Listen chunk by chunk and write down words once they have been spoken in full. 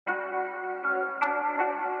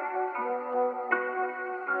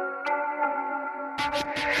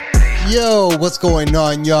Yo, what's going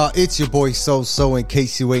on, y'all? It's your boy So in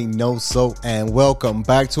case you ain't know so, and welcome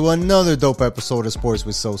back to another dope episode of Sports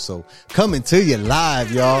with So coming to you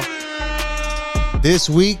live, y'all. This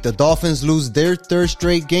week, the Dolphins lose their third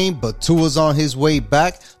straight game, but Tua's on his way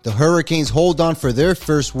back. The Hurricanes hold on for their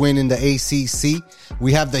first win in the ACC.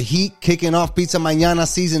 We have the Heat kicking off Pizza Mañana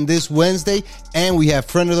season this Wednesday, and we have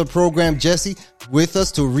friend of the program, Jesse, with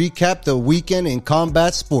us to recap the weekend in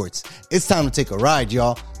combat sports. It's time to take a ride,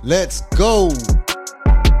 y'all. Let's go!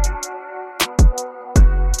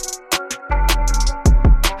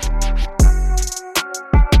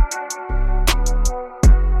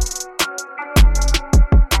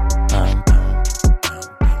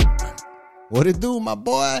 What it do, my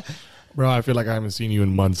boy? Bro, I feel like I haven't seen you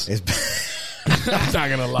in months. I'm not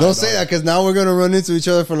gonna lie. Don't say that, because now we're gonna run into each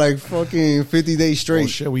other for like fucking 50 days straight. Oh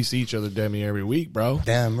shit, we see each other damn near every week, bro.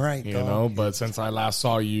 Damn right, you know. But since I last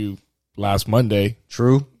saw you last Monday,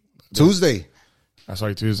 true, Tuesday. I saw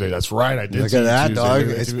you Tuesday. That's right, I did. Look at that, Tuesday. dog.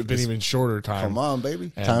 It's been even shorter time. Come on,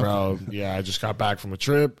 baby. And time. bro, yeah, I just got back from a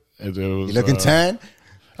trip. It was, you looking tan?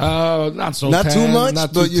 Not so not tan, too much,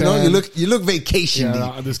 not but too you know, tan. you look vacation.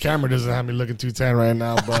 Yeah, this camera doesn't have me looking too tan right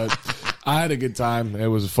now, but I had a good time. It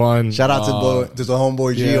was fun. Shout out to the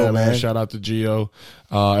homeboy Gio, man. Shout out to Gio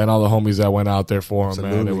and all the homies that went out there for him.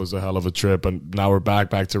 Absolutely. Man, it was a hell of a trip, and now we're back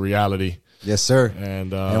to reality. Yes, sir.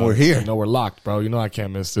 And we're here. You know, we're locked, bro. You know I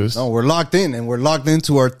can't miss this. No, we're locked in, and we're locked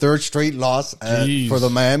into our third straight loss for the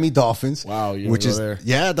Miami Dolphins. Wow, which is there.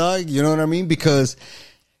 Yeah, dog. You know what I mean? Because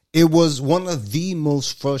it was one of the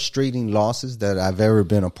most frustrating losses that I've ever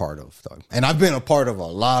been a part of, dog. And I've been a part of a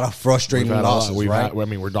lot of frustrating losses, right?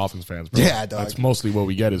 We're Dolphins fans, bro. Yeah, dog. That's mostly what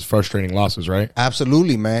we get is frustrating losses, right?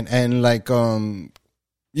 Absolutely, man. And like,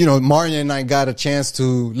 you know, Mario and I got a chance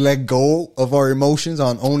to let go of our emotions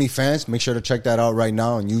on OnlyFans. Make sure to check that out right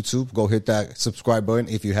now on YouTube. Go hit that subscribe button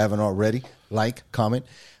if you haven't already. Like, comment.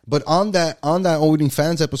 But on that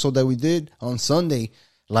OnlyFans episode that we did on Sunday,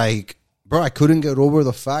 like, bro, I couldn't get over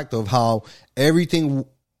the fact of how everything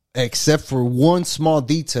except for one small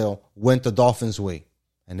detail went the Dolphins' way.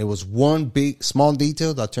 And it was one big, small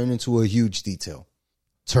detail that turned into a huge detail.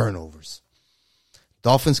 Turnovers.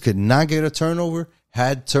 Dolphins could not get a turnover,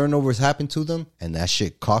 had turnovers happen to them, and that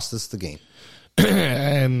shit cost us the game.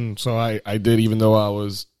 And so I did, even though I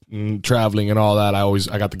was traveling and all that,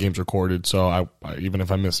 I got the games recorded, so I even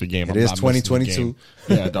if I miss a game, it is 2022.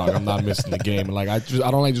 Yeah, dog, I'm not missing the game. Like I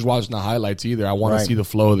don't like just watching the highlights either. I want to see the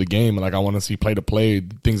flow of the game. Like I want to see play to play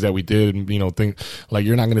things that we did, and you know, like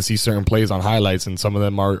you're not going to see certain plays on highlights, and some of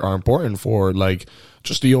them are important for like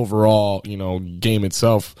just the overall, you know, game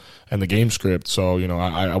itself and the game script. So, you know,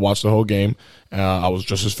 I watched the whole game. I was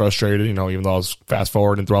just as frustrated, you know, even though I was fast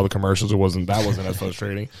forwarding through all the commercials, wasn't as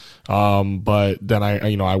frustrating. But then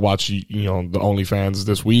I watched, you know, the OnlyFans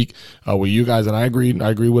this week with you guys, and I agree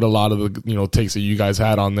with a lot of the, you know, takes that you guys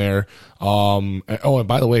had on there. And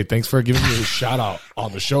by the way, thanks for giving me a shout out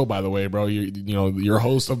on the show, by the way, bro. You know, your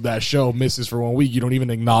host of that show misses for 1 week. You don't even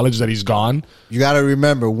acknowledge that he's gone. You got to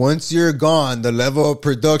remember, once you're gone, the level of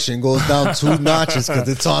production goes down 2 notches because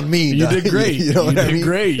it's on me. You did great. You know what I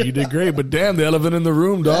mean? You did great. But damn, the elephant in the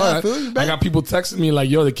room, dog. Yeah, I got people texting me like,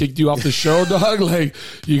 yo, they kicked you off the show, dog. Like,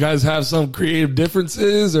 you guys have some creative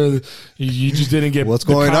differences, or you just didn't get what's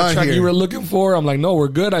the going on contract here you were looking for. I'm like, no, we're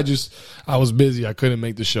good. I was busy. I couldn't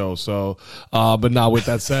make the show. So, but now with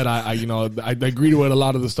that said, I agree with a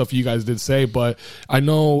lot of the stuff you guys did say, but I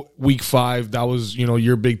know week 5, that was, you know,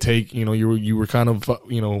 your big take. You know, you were kind of,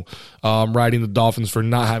 you know, riding the Dolphins for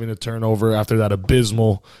not having a turnover after that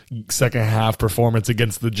abysmal second half performance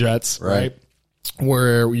against the Jets, right?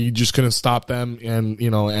 Where we just couldn't stop them, and you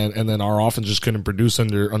know, and then our offense just couldn't produce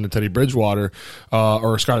under Teddy Bridgewater,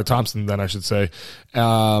 or Skylar Thompson, then I should say,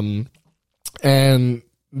 and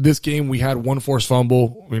this game we had one forced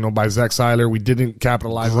fumble, you know, by Zach Seiler. We didn't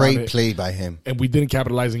capitalize on it. Great play by him. And we didn't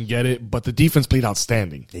capitalize and get it, but the defense played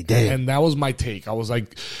outstanding. They did. And that was my take. I was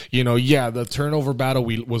like, you know, yeah, the turnover battle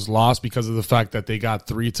was lost because of the fact that they got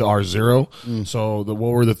 3 to our 0. So what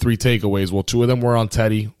were the 3 takeaways? Well, 2 of them were on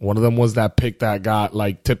Teddy. One of them was that pick that got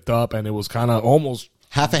like tipped up, and it was kind of almost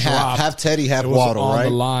half and half Teddy, half Waddle, on right?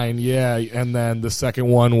 the line, yeah. And then the second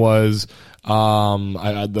one was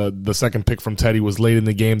the second pick from Teddy was late in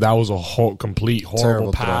the game. That was a complete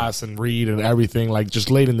horrible pass and read and everything. Like just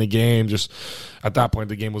late in the game, just at that point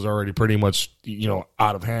the game was already pretty much, you know,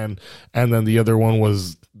 out of hand. And then the other one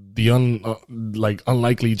was the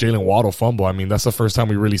unlikely Jalen Waddle fumble. I mean, that's the first time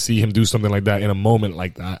we really see him do something like that in a moment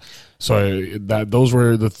like that. So those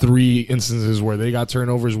were the 3 instances where they got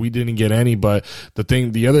turnovers. We didn't get any. But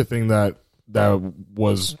the other thing that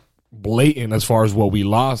was blatant as far as what we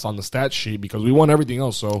lost on the stat sheet because we won everything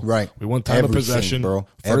else. So we won time of possession, bro.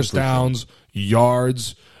 First downs,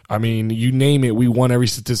 yards. I mean, you name it, we won every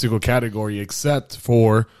statistical category except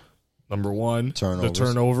for number one, the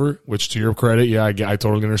turnover, which to your credit, I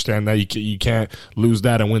totally understand that. You can't lose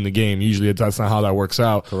that and win the game. Usually that's not how that works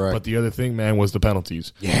out. Correct. But the other thing, man, was the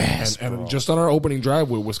penalties. Yes, and just on our opening drive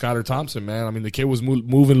with Skylar Thompson, man, I mean, the kid was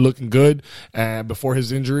moving, looking good before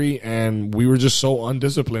his injury, and we were just so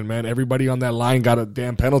undisciplined, man. Everybody on that line got a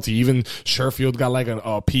damn penalty. Even Sherfield got like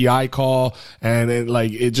a PI call, and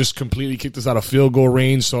it just completely kicked us out of field goal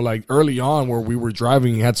range. So like early on where we were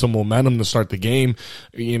driving, had some momentum to start the game,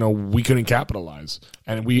 we couldn't capitalize,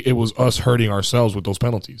 and it was us hurting ourselves with those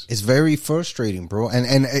penalties. It's very frustrating, bro,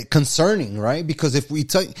 and concerning, right? Because if we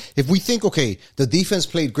think, okay, the defense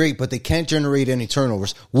played great, but they can't generate any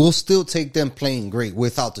turnovers, we'll still take them playing great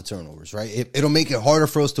without the turnovers, right? It'll make it harder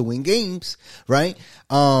for us to win games, right?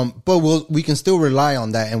 But we can still rely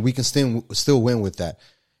on that, and we can still win with that.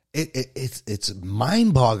 It's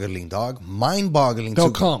mind-boggling, dog. Mind-boggling. They'll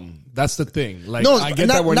come. That's the thing. Like, no, I get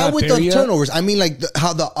that we're not with there the yet. turnovers. I mean, like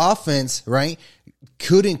how the offense, right,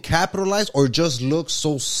 couldn't capitalize or just look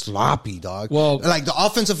so sloppy, dog. Well, like the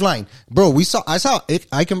offensive line, bro. I saw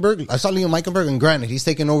Eichenberg. I saw Liam Eichenberg, and granted, he's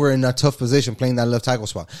taking over in a tough position, playing that left tackle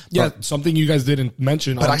spot. Something you guys didn't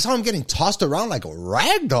mention. But I saw him getting tossed around like a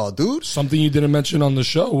rag doll, dude. Something you didn't mention on the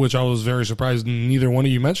show, which I was very surprised neither one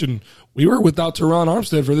of you mentioned. We were without Teron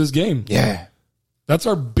Armstead for this game. Yeah. That's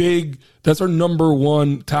our number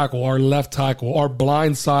one tackle, our left tackle, our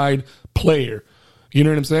blind side player. You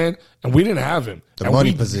know what I'm saying? And we didn't have him. The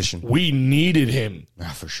money position. We needed him.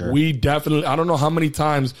 For sure. We definitely, I don't know how many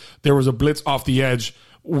times there was a blitz off the edge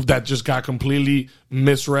that just got completely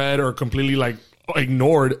misread or completely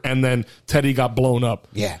ignored, and then Teddy got blown up.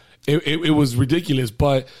 Yeah. It was ridiculous.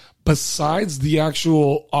 But besides the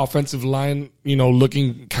actual offensive line,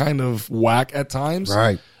 looking kind of whack at times.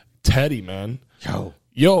 Right. Teddy, man.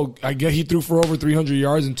 Yo, I get he threw for over 300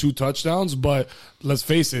 yards and 2 touchdowns, but let's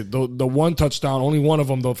face it, the one touchdown, only one of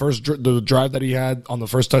them, the drive that he had on the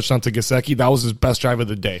first touchdown to Gesicki, that was his best drive of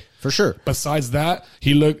the day. For sure. Besides that,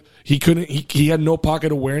 he had no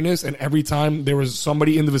pocket awareness, and every time there was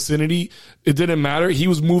somebody in the vicinity, it didn't matter. He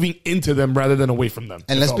was moving into them rather than away from them.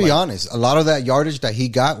 And let's be honest, a lot of that yardage that he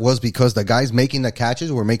got was because the guys making the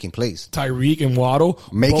catches were making plays. Tyreek and Waddle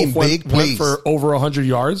making big plays. Went for over 100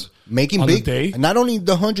 yards. Making big, day. Not only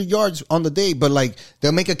the 100 yards on the day, but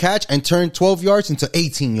they'll make a catch and turn 12 yards into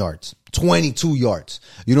 18 yards, 22 yards.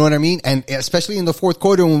 You know what I mean? And especially in the fourth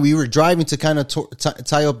quarter when we were driving to kind of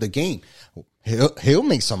tie up the game, he'll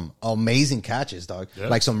make some amazing catches, dog. Yeah.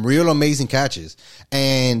 Like some real amazing catches.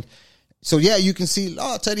 And so, you can see,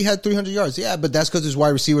 Teddy had 300 yards. Yeah, but that's because his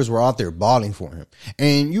wide receivers were out there balling for him.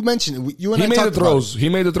 And you mentioned, he made the throws. He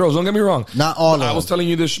made the throws. Don't get me wrong. Not all of them. I was telling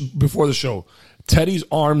you this before the show. Teddy's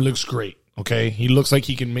arm looks great. Okay, he looks like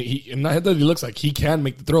he can make. Not that he looks like he can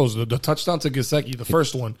make the throws. The touchdown to Gesicki, the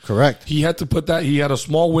first one, correct. He had to put that. He had a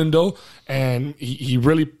small window, and he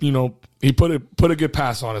really, he put a good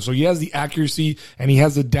pass on it. So he has the accuracy and he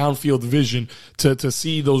has the downfield vision to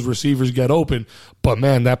see those receivers get open. But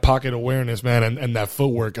man, that pocket awareness, man, and that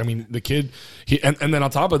footwork. I mean, the kid. And then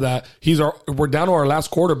on top of that, we're down to our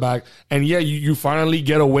last quarterback, and you finally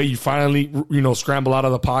get away. You finally scramble out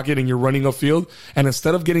of the pocket and you're running upfield. And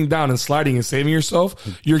instead of getting down and sliding and saving yourself,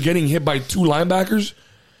 you're getting hit by 2 linebackers.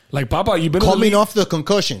 Like, Papa, you've been coming off the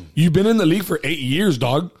concussion. You've been in the league for 8 years,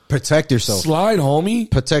 dog. Protect yourself. Slide,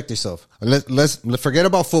 homie. Protect yourself. Let's forget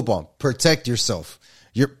about football. Protect yourself.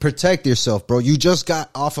 Protect yourself, bro. You just got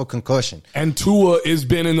off a concussion. And Tua has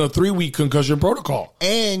been in a 3-week concussion protocol.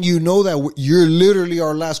 And you know that you're literally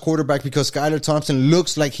our last quarterback because Skylar Thompson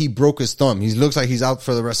looks like he broke his thumb. He looks like he's out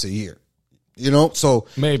for the rest of the year. So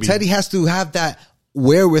maybe Teddy has to have that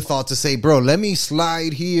wherewithal to say, bro, let me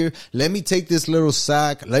slide here. Let me take this little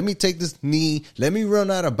sack. Let me take this knee. Let me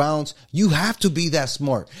run out of bounds. You have to be that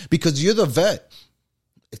smart because you're the vet.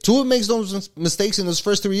 If Tua makes those mistakes in those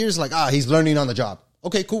first 3 years, he's learning on the job.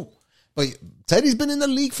 Okay, cool. But Teddy's been in the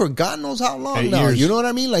league for God knows how long 8 now. years. You know what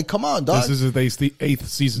I mean? Like, come on, dog. This is the 8th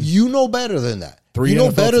season. You know better than that. 3 you know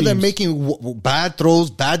NFL better teams. than making bad throws,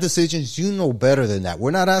 bad decisions. You know better than that.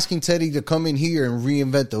 We're not asking Teddy to come in here and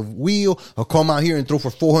reinvent the wheel or come out here and throw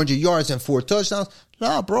for 400 yards and 4 touchdowns.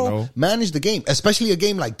 Nah, bro. No. Manage the game, especially a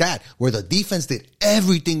game like that where the defense did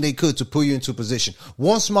everything they could to put you into position.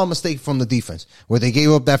 One small mistake from the defense where they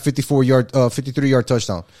gave up that 53-yard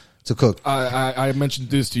touchdown to Cook. I mentioned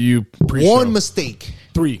this to you pre-show. One mistake.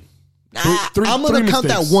 3. I'm going to count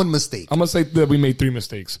that one mistake. I'm going to say that we made 3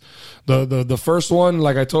 mistakes. The first one,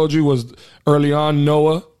 like I told you, was early on.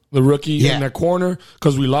 Noah the rookie in that corner,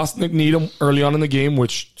 because we lost Nick Needham early on in the game,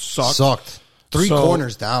 which sucked. Three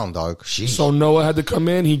corners down, dog. Jeez. So Noah had to come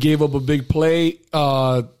in. He gave up a big play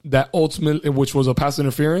that ultimately, which was a pass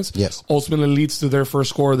interference. Yes. Ultimately leads to their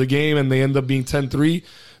first score of the game, and they end up being 10-3.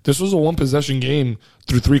 This was a one-possession game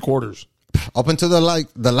through 3 quarters. Up until the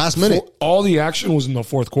last minute. All the action was in the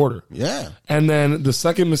fourth quarter. Yeah. And then the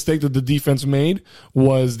second mistake that the defense made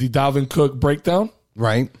was the Dalvin Cook breakdown.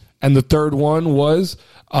 Right. And the third one was,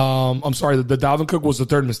 the Dalvin Cook was the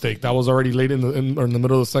third mistake. That was already late in the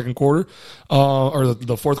middle of the second quarter, or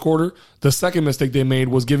the fourth quarter. The second mistake they made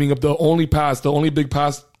was giving up the only big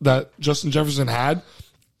pass that Justin Jefferson had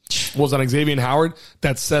was on Xavier Howard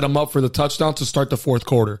that set him up for the touchdown to start the fourth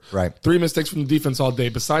quarter. Right. 3 mistakes from the defense all day.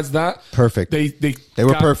 Besides that, perfect. They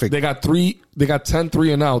were perfect. They got 10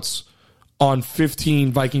 3 and outs on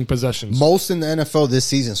 15 Viking possessions. Most in the NFL this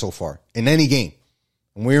season so far in any game.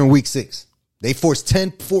 And we're in week 6. They forced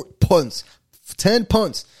 10 punts,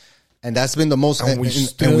 and that's been the most. And we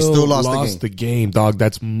still lost the game, dog.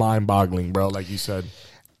 That's mind-boggling, bro. Like you said.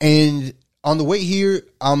 And on the way here,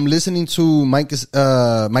 I'm listening to Mike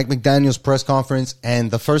McDaniel's press conference, and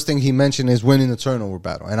the first thing he mentioned is winning the turnover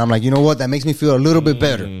battle. And I'm like, you know what? That makes me feel a little bit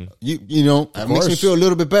better. That makes me feel a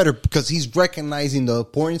little bit better because he's recognizing the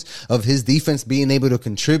importance of his defense being able to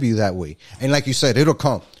contribute that way. And like you said, it'll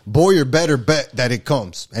come. Boyer better bet that it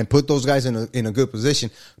comes and put those guys in a good position.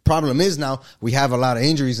 Problem is now we have a lot of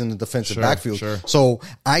injuries in the defensive backfield. Sure. So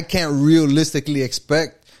I can't realistically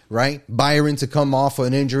expect, right, Byron to come off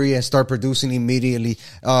an injury and start producing immediately.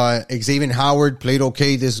 Xavier Howard played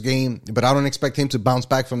okay this game, but I don't expect him to bounce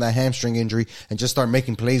back from that hamstring injury and just start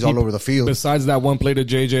making plays all over the field. Besides that one play that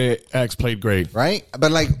JJX played great. Right?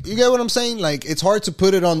 But, like, you get what I'm saying? Like, it's hard to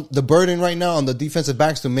put it on the burden right now on the defensive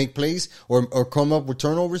backs to make plays or come up with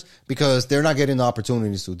turnovers because they're not getting the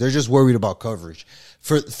opportunities to. They're just worried about coverage.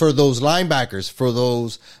 For those linebackers, for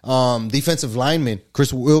those defensive linemen,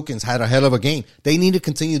 Chris Wilkins had a hell of a game. They need to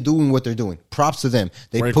continue doing what they're doing. Props to them.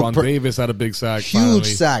 Raekwon Davis had a big sack. Huge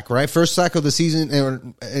sack, right? First sack of the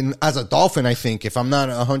season, and as a Dolphin, I think, if I'm not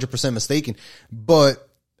 100% mistaken. But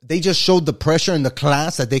they just showed the pressure and the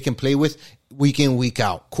class that they can play with week in, week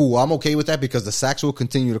out. Cool. I'm okay with that because the sacks will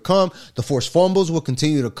continue to come. The forced fumbles will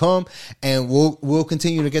continue to come. And we'll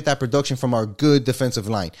continue to get that production from our good defensive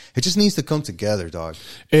line. It just needs to come together, dog.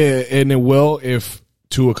 And it will if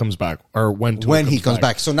Tua comes back or when he comes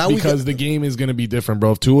back. So now because the game is going to be different,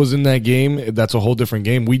 bro. If Tua's in that game, that's a whole different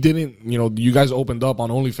game. We didn't, you guys opened up on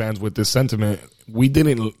OnlyFans with this sentiment. We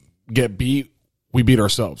didn't get beat. We beat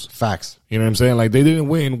ourselves. Facts. You know what I'm saying? Like, they didn't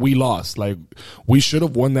win. We lost. Like, we should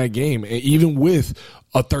have won that game, even with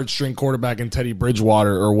a third-string quarterback in Teddy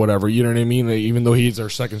Bridgewater or whatever. You know what I mean? Like, even though he's our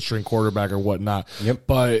second-string quarterback or whatnot. Yep.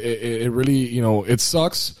 But it really, it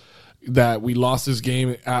sucks that we lost this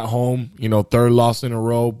game at home, third loss in a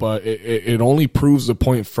row, but it only proves the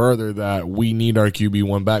point further that we need our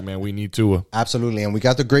QB1 back, man. We need Tua. Absolutely. And we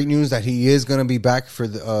got the great news that he is going to be back for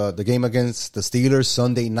the game against the Steelers,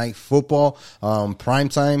 Sunday Night Football,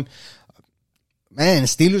 primetime. Man, the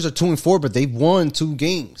Steelers are 2-4, but they've won 2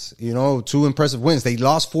 games, 2 impressive wins. They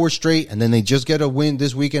lost 4 straight, and then they just get a win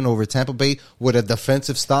this weekend over Tampa Bay with a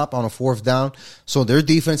defensive stop on a 4th down. So their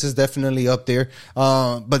defense is definitely up there.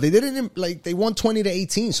 But they didn't, they won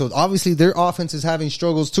 20-18. So obviously their offense is having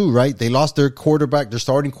struggles too, right? They lost their quarterback, their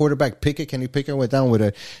starting quarterback, Pickett. Kenny Pickett went down with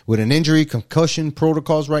an injury, concussion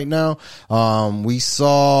protocols right now. We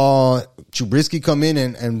saw Trubisky come in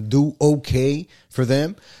and do okay for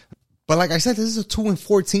them. But like I said, this is a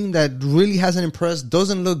 2-4 team that really hasn't impressed,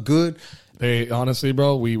 doesn't look good. They honestly,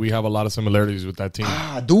 bro, we have a lot of similarities with that team.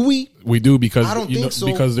 Do we? We do because I don't think so.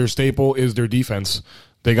 Because their staple is their defense.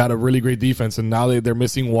 They got a really great defense, and now they're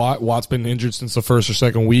missing Watt. Watt's been injured since the first or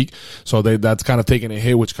second week, so that's kind of taking a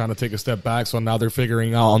hit, which kind of take a step back. So now they're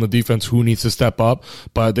figuring out on the defense who needs to step up.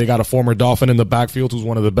 But they got a former Dolphin in the backfield who's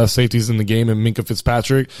one of the best safeties in the game, and Minkah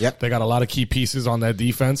Fitzpatrick. Yep. They got a lot of key pieces on that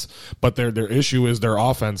defense, but their issue is their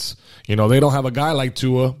offense. They don't have a guy like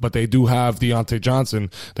Tua, but they do have Deontay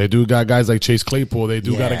Johnson. They do got guys like Chase Claypool. They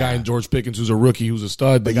do got a guy in George Pickens who's a rookie, who's a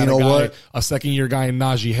stud. They got a second-year guy in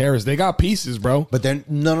Najee Harris. They got pieces, bro. But then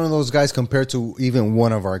none of those guys compared to even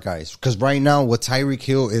one of our guys. Because right now, what Tyreek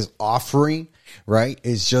Hill is offering, right,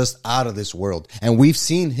 is just out of this world. And we've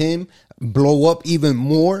seen him blow up even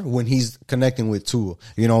more when he's connecting with Tua.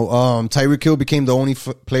 Tyreek Hill became the only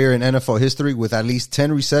player in NFL history with at least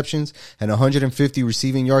 10 receptions and 150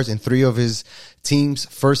 receiving yards in 3 of his team's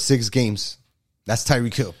first 6 games. That's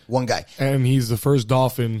Tyreek Hill, one guy. And he's the first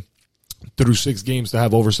Dolphin through 6 games to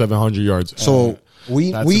have over 700 yards. So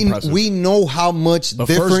we know how much the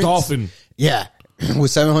difference. First Dolphin. Yeah.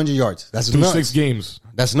 With 700 yards. That's through nuts. 6 games.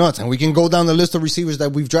 That's nuts. And we can go down the list of receivers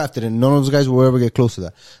that we've drafted, and none of those guys will ever get close to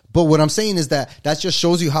that. But what I'm saying is that just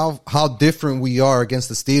shows you how different we are against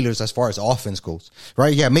the Steelers as far as offense goes,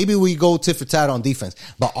 right? Yeah, maybe we go tit for tat on defense,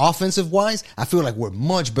 but offensive-wise, I feel like we're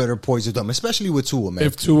much better poised with them, especially with Tua, man.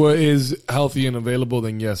 If Tua is healthy and available,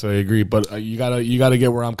 then yes, I agree. But you gotta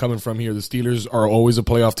get where I'm coming from here. The Steelers are always a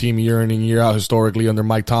playoff team year in and year out historically under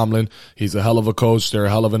Mike Tomlin. He's a hell of a coach. They're a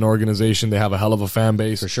hell of an organization. They have a hell of a fan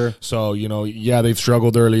base. For sure. So, yeah, they've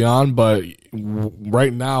struggled early on, but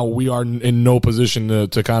right now we are in no position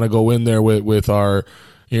to kind of go in there with our,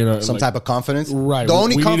 some type of confidence. Right. The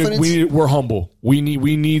only confidence. We're humble. We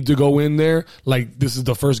need to go in there like this is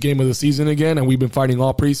the first game of the season again, and we've been fighting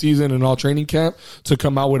all preseason and all training camp to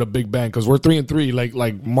come out with a big bang because we're 3-3.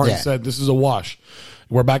 Like Martin said, this is a wash.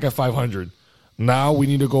 We're back at 500. Now we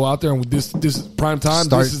need to go out there and this prime time.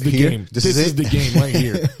 This is the game. This is the game right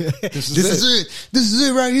here. This is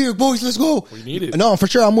it right here, boys. Let's go. We need it. No, for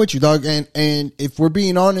sure. I'm with you, dog. And if we're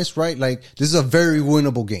being honest, right, like this is a very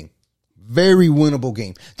winnable game. Very winnable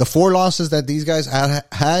game. The 4 losses that these guys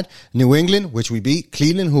had, New England, which we beat,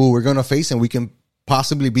 Cleveland, who we're going to face and we can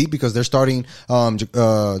possibly beat because they're starting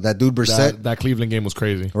that dude Brissett. That Cleveland game was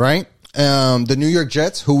crazy. Right? The New York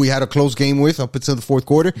Jets, who we had a close game with up until the fourth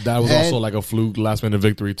quarter. That was also like a fluke last-minute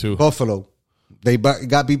victory, too. Buffalo. They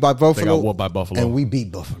got beat by Buffalo. They got whooped by Buffalo. And we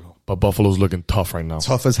beat Buffalo. But Buffalo's looking tough right now.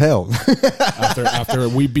 Tough as hell. after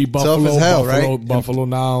we beat Buffalo, tough as hell, right? Buffalo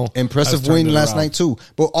now. Impressive win last night, too.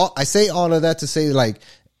 But I say all of that to say, like,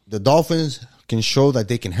 the Dolphins can show that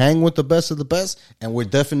they can hang with the best of the best, and we're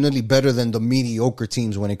definitely better than the mediocre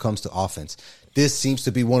teams when it comes to offense. This seems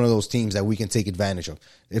to be one of those teams that we can take advantage of.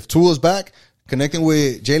 If Tua's back, connecting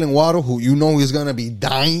with Jalen Waddle, who is going to be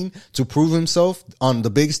dying to prove himself on the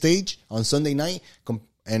big stage on Sunday night,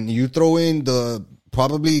 and you throw in the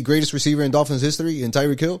probably greatest receiver in Dolphins history in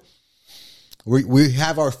Tyreek Hill, we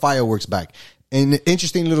have our fireworks back. And an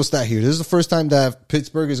interesting little stat here. This is the first time that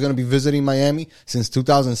Pittsburgh is going to be visiting Miami since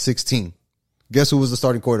 2016. Guess who was the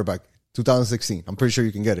starting quarterback? 2016. I'm pretty sure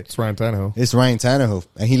you can get it. It's Ryan Tannehill. It's Ryan Tannehill.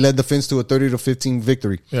 And he led the Finns to a 30-15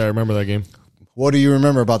 victory. Yeah, I remember that game. What do you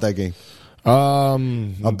remember about that game?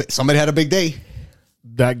 Somebody had a big day.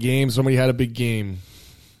 That game, somebody had a big game.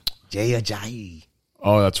 Jay Ajayi.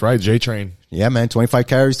 Oh, that's right. J-Train. Yeah, man. 25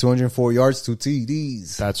 carries, 204 yards, 2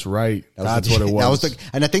 TDs. That's right. That's what it was.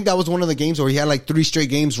 And I think that was one of the games where he had like 3 straight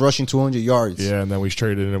games rushing 200 yards. Yeah, and then we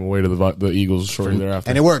traded him away to the Eagles shortly thereafter.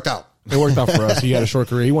 And it worked out. It worked out for us. He had a short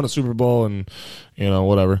career. He won a Super Bowl and,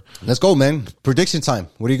 whatever. Let's go, man. Prediction time.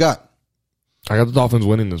 What do you got? I got the Dolphins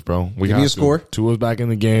winning this, bro. Give me a score. Tua's back in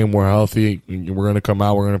the game. We're healthy. We're going to come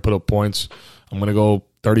out. We're going to put up points. I'm going to go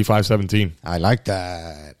 35-17. I like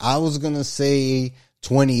that. I was going to say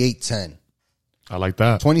 28-10. I like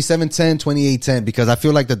that. 27-10, 28-10, because I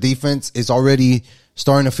feel like the defense is already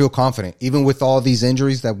starting to feel confident. Even with all these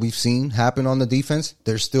injuries that we've seen happen on the defense,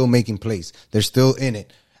 they're still making plays. They're still in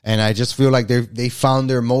it. And I just feel like they found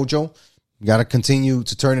their mojo. Got to continue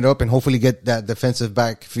to turn it up and hopefully get that defensive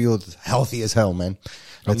backfield healthy as hell, man.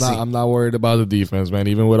 I'm not worried about the defense, man.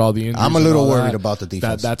 Even with all the injuries, I'm a little worried about the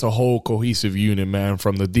defense. That's a whole cohesive unit, man.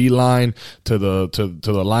 From the D line to the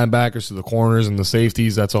linebackers to the corners and the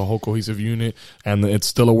safeties, that's a whole cohesive unit. And it's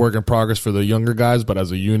still a work in progress for the younger guys, but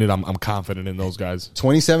as a unit, I'm confident in those guys.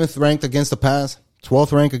 27th ranked against the pass,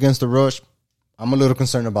 12th ranked against the rush. I'm a little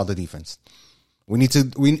concerned about the defense.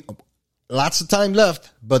 Lots of time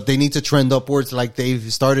left, but they need to trend upwards like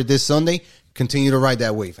they've started this Sunday. Continue to ride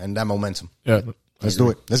that wave and that momentum. Yeah. Let's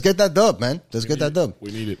do it. Let's get that dub, man. Let's get that dub.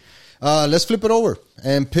 We need it. Let's flip it over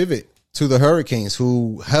and pivot to the Hurricanes,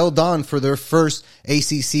 who held on for their first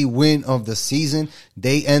ACC win of the season.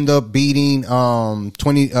 They end up beating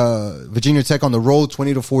Virginia Tech on the road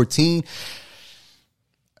 20-14.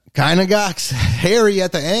 Kind of got hairy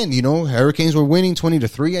at the end, Hurricanes were winning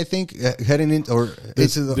 20-3, I think, heading in, or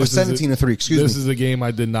it's 17-3. Excuse me. This is a game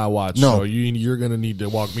I did not watch. No, so you're gonna need to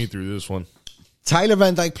walk me through this one. Tyler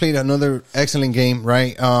Van Dyke played another excellent game,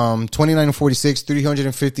 right? 29-46,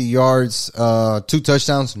 350 yards, 2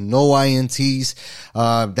 touchdowns, no INTs.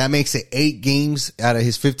 That makes it 8 games out of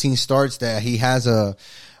his 15 starts that he has a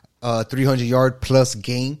 300-yard plus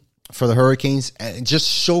game for the Hurricanes, and just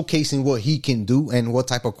showcasing what he can do and what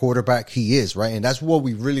type of quarterback he is, right? And that's what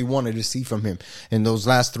we really wanted to see from him in those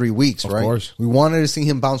last 3 weeks, right? Of course. We wanted to see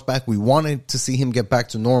him bounce back. We wanted to see him get back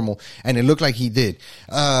to normal, and it looked like he did.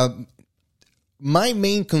 My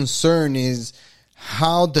main concern is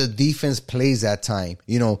how the defense plays that time.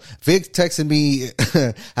 You know, Vic texted me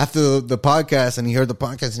after the podcast, and he heard the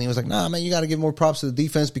podcast, and he was like, nah, man, you got to give more props to the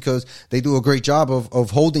defense because they do a great job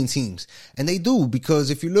of holding teams. And they do,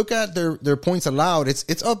 because if you look at their points allowed,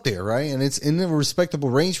 it's up there, right? And it's in a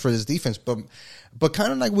respectable range for this defense. But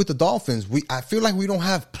kind of like with the Dolphins, I feel like we don't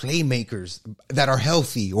have playmakers that are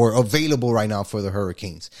healthy or available right now for the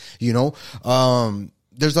Hurricanes. You know, and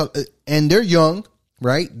they're young.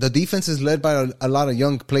 Right, the defense is led by a lot of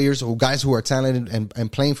young players or guys who are talented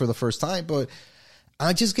and playing for the first time. But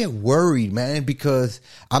I just get worried, man, because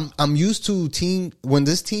I'm used to when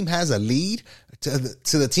this team has a lead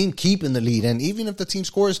to the team keeping the lead, and even if the team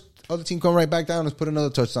scores, other team come right back down and put another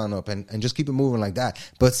touchdown up and just keep it moving like that.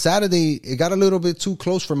 But Saturday, it got a little bit too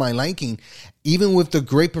close for my liking. Even with the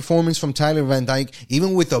great performance from Tyler Van Dyke,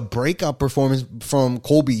 even with a breakout performance from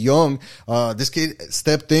Colby Young, this kid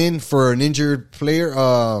stepped in for an injured player.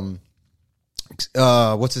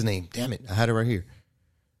 What's his name? Damn it. I had it right here.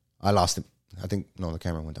 I lost it. I think, no, the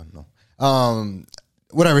camera went down. No.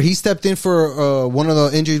 Whatever. He stepped in for one of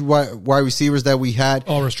the injured wide receivers that we had.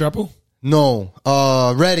 Oh, Restrepo? No,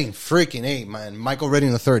 Redding, freaking hey man, Michael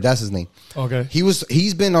Redding III, that's his name. Okay,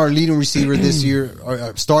 he's been our leading receiver this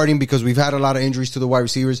year, starting because we've had a lot of injuries to the wide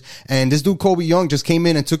receivers, and this dude Colby Young just came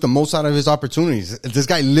in and took the most out of his opportunities. This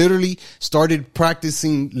guy literally started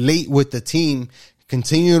practicing late with the team,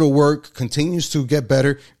 continue to work, continues to get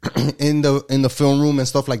better in the film room and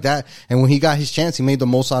stuff like that. And when he got his chance, he made the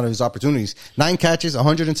most out of his opportunities. 9 catches,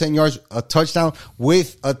 110 yards, a touchdown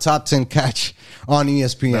with a top 10 catch on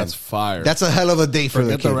ESPN. That's fire. That's a hell of a day for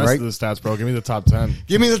the kid, the rest right? of the stats, bro. Give me the top 10.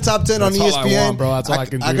 Give me the top 10 on ESPN. That's all I want, bro. That's all I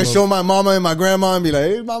can do. I can show my mama and my grandma and be like,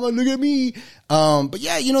 hey, mama, look at me. But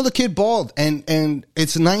yeah, you know, the kid balled. And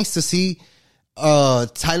it's nice to see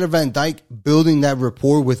Tyler Van Dyke building that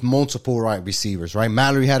rapport with multiple wide receivers, right?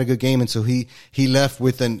 Mallory had a good game until he left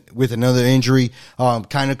with another injury,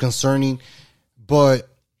 kind of concerning. But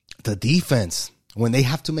the defense, when they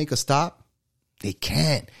have to make a stop, they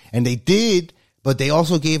can't. And they did, but they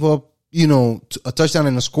also gave up, you know, a touchdown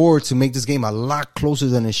and a score to make this game a lot closer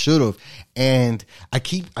than it should have. And I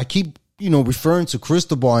keep you know, referring to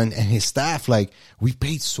Cristobal and his staff, like, we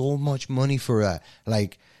paid so much money for that.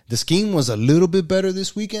 Like, the scheme was a little bit better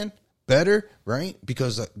this weekend. Better, right?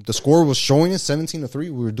 Because the score was showing us 17-3.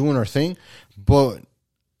 We were doing our thing. But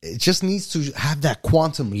it just needs to have that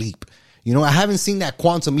quantum leap. You know, I haven't seen that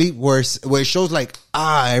quantum leap where it shows like,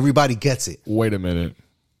 everybody gets it. Wait a minute.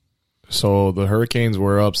 So the Hurricanes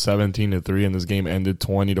were up 17-3 and this game ended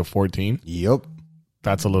 20-14? Yep.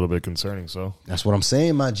 That's a little bit concerning, so. That's what I'm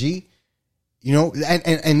saying, my G. You know,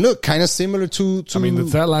 and look, kind of similar to I mean, the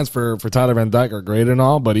stat lines for Tyler Van Dyke are great and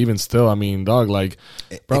all, but even still, I mean, dog, like,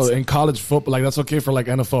 bro, in college football, like, that's okay for, like,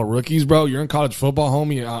 NFL rookies, bro. You're in college football,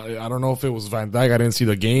 homie. I don't know if it was Van Dyke. I didn't see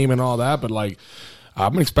the game and all that, but, like,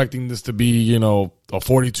 I'm expecting this to be, you know, a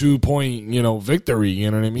 42-point, you know, victory.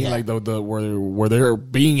 You know what I mean? Yeah. Like, where they're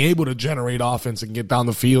being able to generate offense and get down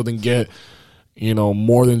the field and get, you know,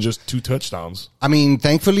 more than just 2 touchdowns. I mean,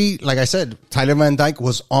 thankfully, like I said, Tyler Van Dyke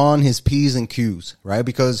was on his P's and Q's, right?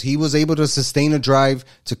 Because he was able to sustain a drive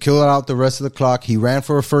to kill out the rest of the clock. He ran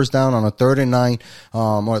for a first down on a 3rd and 9,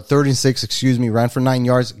 or 3rd and 6, excuse me, ran for 9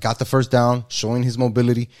 yards, got the first down, showing his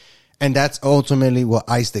mobility. And that's ultimately what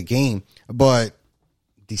iced the game. But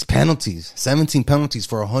these penalties, 17 penalties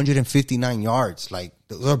for 159 yards, like,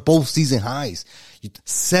 those are both season highs.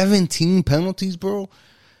 17 penalties, bro.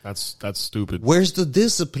 That's stupid. Where's the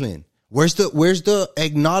discipline? Where's the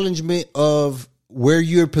acknowledgement of where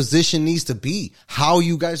your position needs to be? How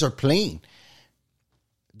you guys are playing?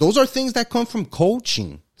 Those are things that come from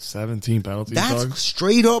coaching. 17 penalties. That's dog.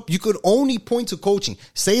 Straight up. You could only point to coaching.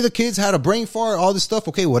 Say the kids had a brain fart, all this stuff.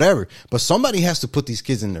 Okay, whatever. But somebody has to put these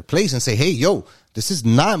kids in their place and say, hey, yo, this is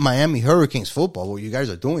not Miami Hurricanes football, what you guys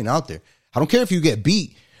are doing out there. I don't care if you get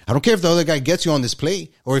beat. I don't care if the other guy gets you on this play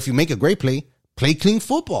or if you make a great play. Play clean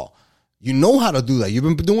football. You know how to do that. You've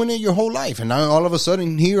been doing it your whole life. And now all of a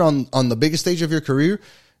sudden here on the biggest stage of your career,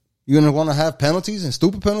 you're going to want to have penalties and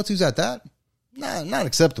stupid penalties at that? Nah, not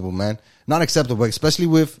acceptable, man. Not acceptable, especially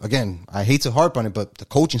with, again, I hate to harp on it, but the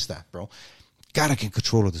coaching staff, bro. Got to get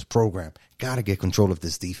control of this program. Got to get control of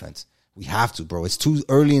this defense. We have to, bro. It's too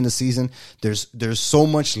early in the season. There's so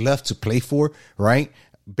much left to play for, right?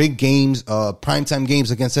 Big games, primetime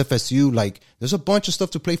games against FSU. Like, there's a bunch of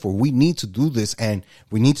stuff to play for. We need to do this, and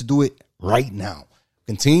we need to do it right now.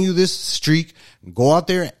 Continue this streak. Go out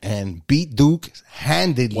there and beat Duke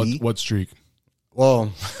handedly. What streak?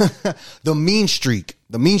 Well, the mean streak.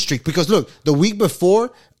 The mean streak. Because, look, the week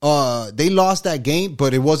before, they lost that game,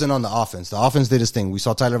 but it wasn't on the offense. The offense did his thing. We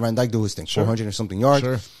saw Tyler Van Dyke do his thing, 400 and something yards.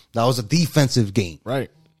 Sure. That was a defensive game. Right.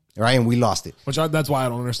 And we lost it. That's why I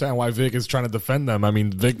don't understand why Vic is trying to defend them. I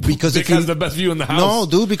mean, Vic Vic has the best view in the house. No,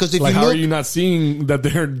 dude, because if like, you how look, are you not seeing that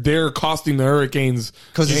they're costing the Hurricanes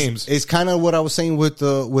games? It's kind of what I was saying with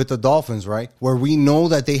the Dolphins, right? Where we know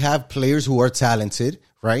that they have players who are talented,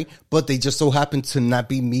 right? But they just so happen to not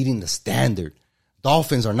be meeting the standard.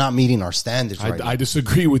 Dolphins are not meeting our standards right now. I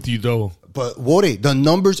disagree with you, though. But the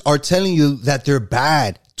numbers are telling you that they're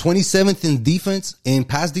bad. 27th in defense, in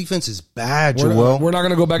pass defense is bad, Joel. We're not going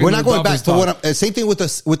to go back. We're not going back. But same thing with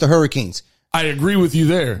the Hurricanes. I agree with you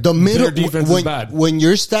there. The middle Their defense is bad. When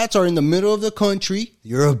your stats are in the middle of the country,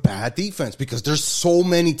 you're a bad defense because there's so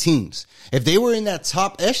many teams. If they were in that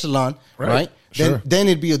top echelon, right? Then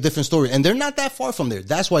it'd be a different story. And they're not that far from there.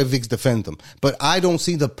 That's why Vic's defend them. But I don't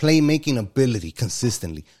see the playmaking ability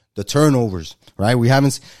consistently. The turnovers, right? We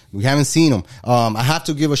haven't seen them. I have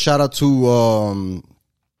to give a shout out to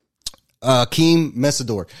Keem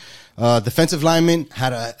Mesidor. Defensive lineman,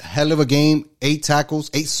 had a hell of a game. 8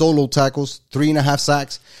 solo tackles, 3.5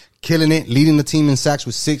 sacks, killing it, leading the team in sacks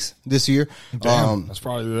with 6 this year. Damn, that's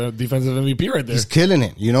probably the defensive MVP right there. He's killing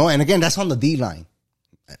it, and again, that's on the D line.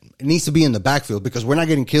 It needs to be in the backfield because we're not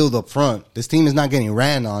getting killed up front. This team is not getting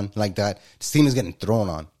ran on like that. This team is getting thrown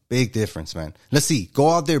on. Big difference, man. Let's see. Go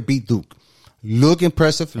out there, beat Duke. Look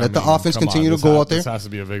impressive. Let the offense continue to go out there. This has to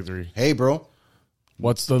be a victory. Hey, bro.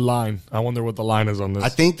 What's the line? I wonder what the line is on this. I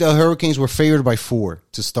think the Hurricanes were favored by 4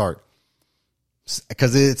 to start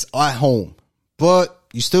because it's at home. But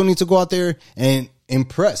you still need to go out there and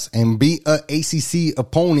impress and beat an ACC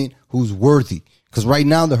opponent who's worthy. Because right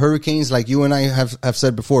now, the Hurricanes, like you and I have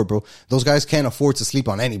said before, bro, those guys can't afford to sleep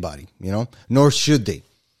on anybody, nor should they.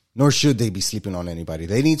 Nor should they be sleeping on anybody.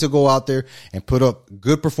 They need to go out there and put up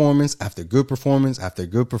good performance after good performance after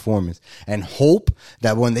good performance and hope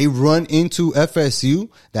that when they run into FSU,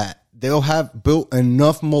 that they'll have built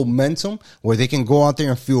enough momentum where they can go out there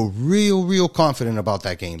and feel real, real confident about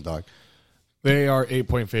that game, dog. They are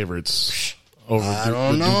 8-point favorites over I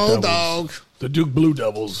don't know, dog. The Duke Blue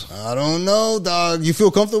Devils. I don't know, dog. You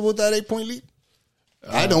feel comfortable with that 8-point lead?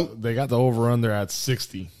 I don't. They got the over-under at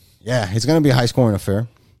 60. Yeah, it's going to be a high-scoring affair.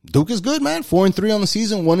 Duke is good, man. 4-3 on the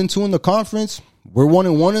season, 1-2 in the conference. We're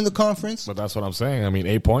 1-1 in the conference. But that's what I'm saying. I mean,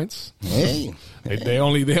 8 points. Hey, they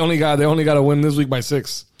only got to win this week by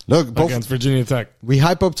 6. Look, against Virginia Tech. We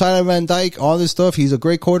hype up Tyler Van Dyke, all this stuff. He's a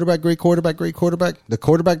great quarterback. The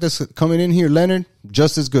quarterback that's coming in here, Leonard,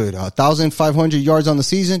 just as good. 1,500 yards on the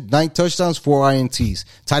season, 9 touchdowns, 4 INTs.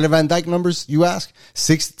 Tyler Van Dyke numbers, you ask?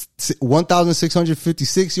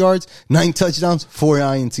 1,656 yards, 9 touchdowns, 4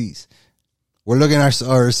 INTs. We're looking at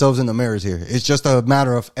ourselves in the mirrors here. It's just a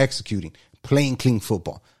matter of executing, playing clean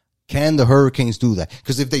football. Can the Hurricanes do that?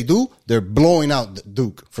 Because if they do, they're blowing out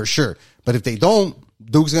Duke for sure. But if they don't,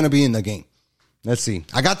 Duke's going to be in the game. Let's see.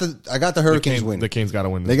 I got the Hurricanes winning. The Canes got to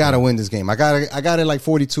win. They got to win this game. I got it like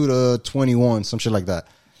 42-21, some shit like that.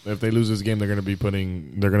 If they lose this game, they're going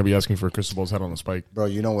to be asking for Cristobal's head on a spike. Bro,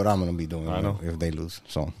 you know what I'm going to be doing. I know. If they lose,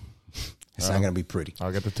 so. It's not going to be pretty.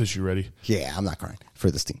 I'll get the tissue ready. Yeah, I'm not crying for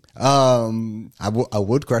this team. I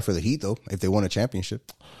would cry for the Heat, though, if they won a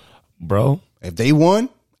championship. Bro. If they won,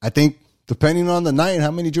 I think, depending on the night and how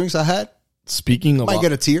many drinks I had, might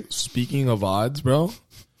get a tear. Speaking of odds, bro,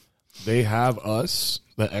 they have us,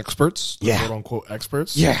 the experts, the quote-unquote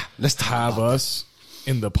experts. Yeah, let's have us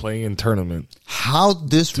in the play-in tournament. How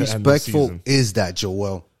disrespectful is that,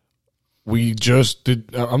 Joel? We just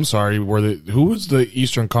did. I'm sorry. Who was the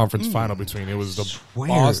Eastern Conference final between? It was the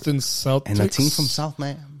Boston Celtics and a team from South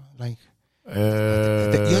Miami.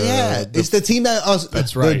 It's the team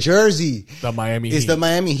that's right. The Jersey, the Miami. It's Heat. The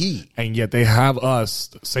Miami Heat, and yet they have us,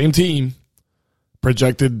 the same team,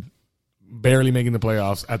 projected barely making the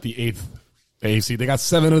playoffs at the 8th AC. They got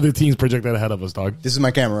 7 other teams projected ahead of us, dog. This is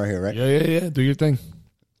my camera right here, right? Yeah. Do your thing.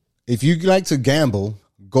 If you like to gamble,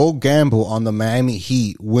 go gamble on the Miami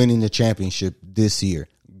Heat winning the championship this year.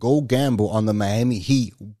 Go gamble on the Miami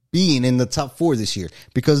Heat being in the top 4 this year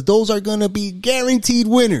because those are going to be guaranteed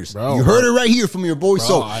winners. You heard it right here from your boy.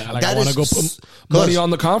 So I want to go put money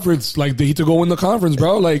on the conference, like the Heat to go win the conference,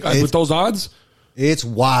 bro. Like with those odds. It's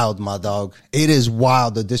wild, my dog. It is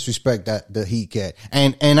wild, the disrespect that the Heat get.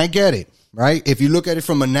 And I get it. Right? If you look at it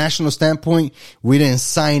from a national standpoint, we didn't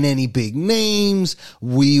sign any big names.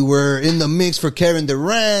 We were in the mix for Kevin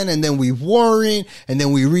Durant, and then we weren't, and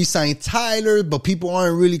then we re-signed Tyler, but people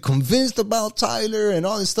aren't really convinced about Tyler and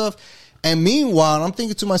all this stuff. And meanwhile, I'm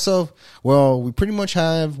thinking to myself, well, we pretty much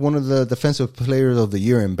have one of the defensive players of the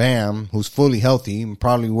year in Bam, who's fully healthy and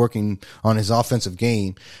probably working on his offensive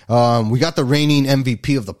game. We got the reigning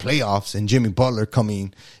MVP of the playoffs and Jimmy Butler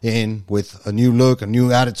coming in with a new look, a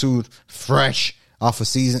new attitude, fresh off a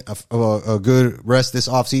season, a good rest this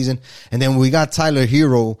offseason. And then we got Tyler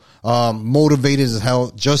Hero, motivated as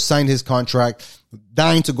hell, just signed his contract,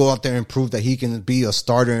 dying to go out there and prove that he can be a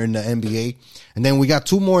starter in the NBA. And then we got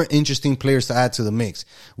two more interesting players to add to the mix.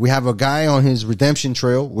 We have a guy on his redemption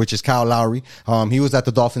trail, which is Kyle Lowry. He was at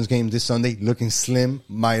the Dolphins game this Sunday, looking slim,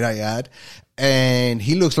 might I add. And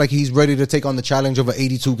he looks like he's ready to take on the challenge of an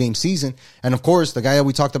 82-game season. And, of course, the guy that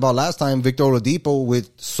we talked about last time, Victor Oladipo,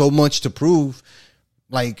 with so much to prove.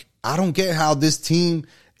 Like, I don't get how this team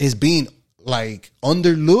is being, like,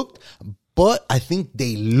 underlooked, but I think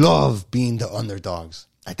they love being the underdogs.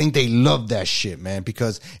 I think they love that shit, man,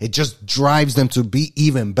 because it just drives them to be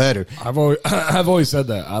even better. I've always said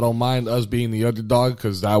that. I don't mind us being the underdog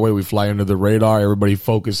because that way we fly under the radar. Everybody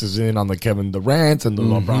focuses in on the Kevin Durant and the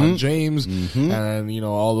LeBron James and, you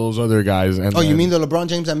know, all those other guys. And you mean the LeBron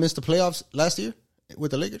James that missed the playoffs last year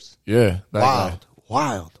with the Lakers? Yeah. Wild. Guy.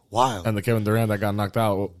 Wild. And the Kevin Durant that got knocked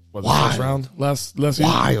out was the first round last year.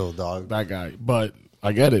 Wild, dog. That guy. But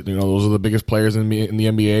I get it. You know, those are the biggest players in the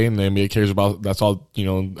NBA, and the NBA cares about. That's all. You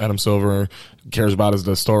know, Adam Silver cares about is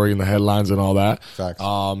the story and the headlines and all that. Facts.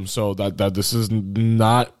 So that this is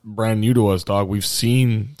not brand new to us, dog. We've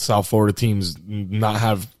seen South Florida teams not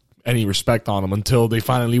have any respect on them until they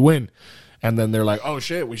finally win. And then they're like, oh,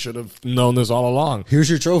 shit, we should have known this all along. Here's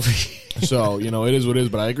your trophy. So, you know, it is what it is.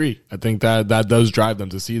 But I agree. I think that does drive them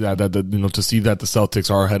to see to see that the Celtics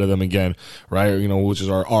are ahead of them again, right? You know, which is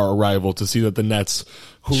our rival. To see that the Nets,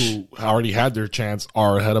 who already had their chance,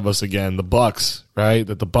 are ahead of us again. The Bucks, right?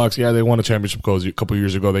 That the Bucks, yeah, they won a championship a couple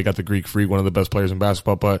years ago. They got the Greek Freak, one of the best players in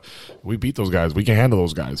basketball. But we beat those guys. We can handle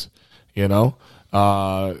those guys, you know?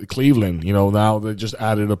 Cleveland, you know, now they just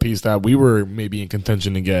added a piece that we were maybe in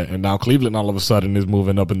contention to get, and now Cleveland all of a sudden is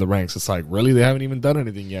moving up in the ranks. It's like, really, they haven't even done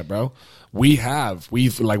anything yet, bro. We have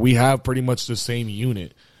pretty much the same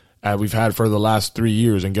unit as we've had for the last 3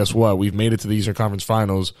 years, and guess what? We've made it to the Eastern Conference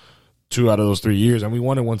Finals 2 out of those 3 years, and we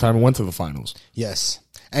won it one time and went to the finals. Yes,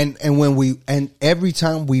 and every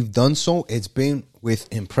time we've done so, it's been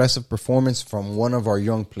with impressive performance from one of our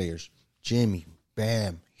young players, Jimmy,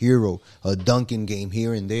 Bam, Hero, a Duncan game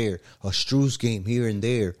here and there, a Strus game here and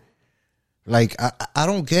there. Like, I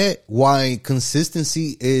don't get why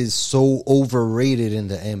consistency is so overrated in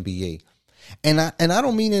the NBA. And I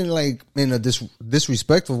don't mean it like in a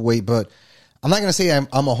disrespectful way, but I'm not going to say I'm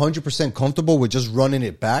 100% comfortable with just running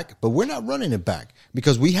it back, but we're not running it back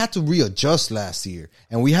because we had to readjust last year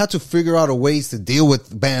and we had to figure out a ways to deal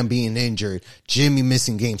with Bam being injured, Jimmy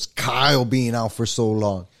missing games, Kyle being out for so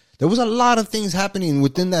long. There was a lot of things happening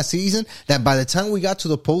within that season that by the time we got to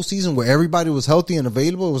the postseason where everybody was healthy and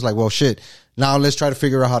available, it was like, well, shit, now let's try to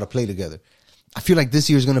figure out how to play together. I feel like this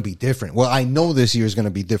year is going to be different. Well, I know this year is going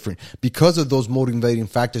to be different because of those motivating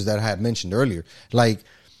factors that I had mentioned earlier. Like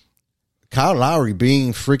Kyle Lowry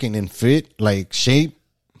being freaking in fit, like shape,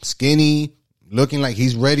 skinny, looking like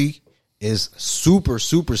he's ready is super,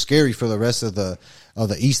 super scary for the rest of the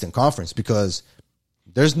Eastern Conference because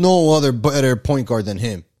there's no other better point guard than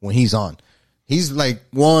him when he's on. He's like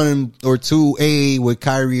 1 or 2A with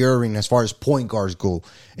Kyrie Irving as far as point guards go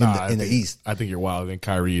in the East. I think you're wild. I think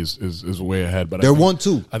Kyrie is way ahead. But they're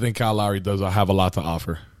 1-2. I think Kyle Lowry does have a lot to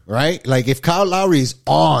offer. Right? Like if Kyle Lowry is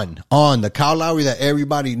on the Kyle Lowry that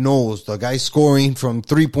everybody knows, the guy scoring from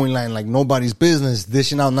 3-point line like nobody's business,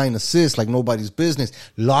 dishing out 9 assists like nobody's business,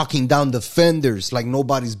 locking down defenders like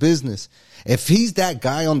nobody's business. If he's that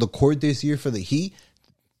guy on the court this year for the Heat,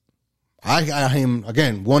 I got him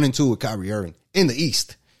again 1-2 with Kyrie Irving in the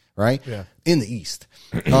East, right? Yeah, in the East.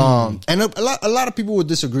 And a lot of people would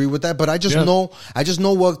disagree with that, but I just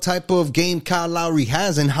know what type of game Kyle Lowry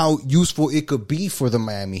has and how useful it could be for the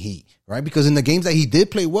Miami Heat, right? Because in the games that he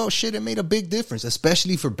did play well, shit, it made a big difference,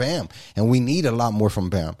 especially for Bam, and we need a lot more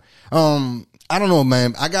from Bam. I don't know,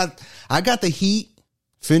 man. I got the Heat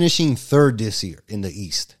finishing 3rd this year in the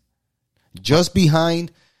East, just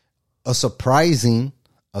behind a surprising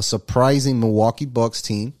Milwaukee Bucks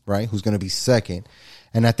team, right, who's going to be 2nd.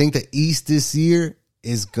 And I think the East this year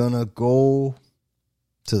is going to go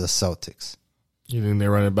to the Celtics. You think they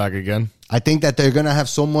run it back again? I think that they're going to have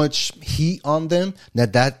so much heat on them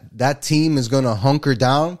that team is going to hunker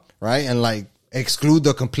down, right, and like exclude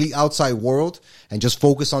the complete outside world and just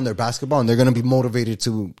focus on their basketball, and they're going to be motivated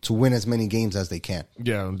to win as many games as they can.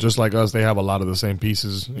 Yeah, just like us, they have a lot of the same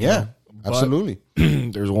pieces. Yeah, absolutely.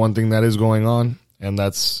 There's one thing that is going on, and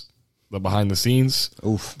that's the behind the scenes.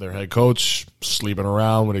 Oof. Their head coach sleeping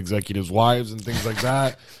around with executives' wives and things like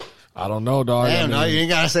that. I don't know, dog. Damn, no, you ain't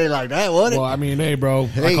gotta say it like that, what? Well, I mean, hey, bro.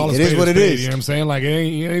 Hey, I call it is what it is. You know what I'm saying? Like, it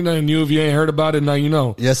ain't nothing new if you ain't heard about it. Now you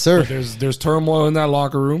know. Yes, sir. But there's turmoil in that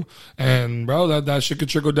locker room, and bro, that shit could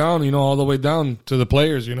trickle down, all the way down to the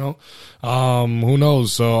players. Who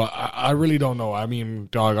knows? So I really don't know. I mean,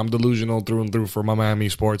 dog, I'm delusional through and through for my Miami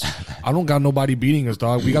sports. I don't got nobody beating us,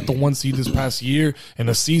 dog. We got the 1 seed this past year in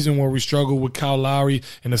a season where we struggled with Kyle Lowry,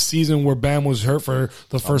 in a season where Bam was hurt for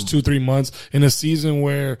the first 2-3 months, in a season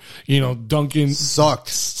where Duncan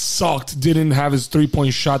sucked, didn't have his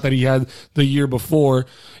 3-point shot that he had the year before.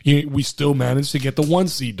 We still managed to get the 1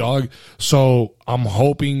 seed, dog. So I'm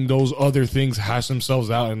hoping those other things hash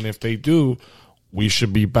themselves out, and if they do, we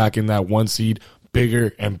should be back in that 1 seed,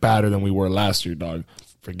 bigger and badder than we were last year, dog.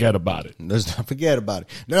 Forget about it. Forget about it.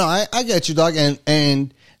 No, I get you, dog.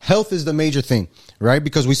 And health is the major thing, right?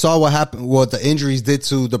 Because we saw what happened, what the injuries did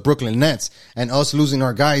to the Brooklyn Nets, and us losing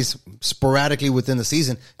our guys sporadically within the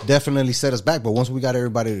season definitely set us back. But once we got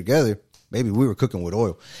everybody together, maybe we were cooking with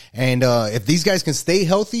oil. And if these guys can stay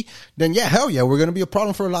healthy, then hell yeah, we're going to be a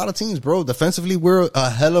problem for a lot of teams, bro. Defensively, we're a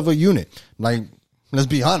hell of a unit. Like, let's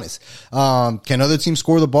be honest. Can other teams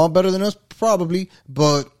score the ball better than us? Probably.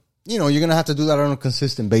 But, you're going to have to do that on a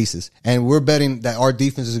consistent basis. And we're betting that our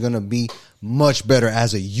defense is going to be much better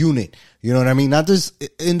as a unit. You know what I mean? Not just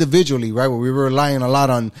individually, right? Where we were relying a lot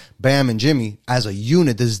on Bam and Jimmy. As a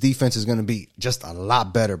unit, this defense is going to be just a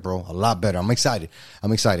lot better, bro. A lot better. I'm excited.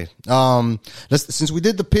 Since we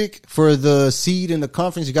did the pick for the seed in the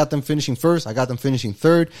conference, you got them finishing first. I got them finishing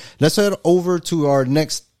third. Let's head over to our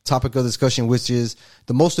next topic of discussion, which is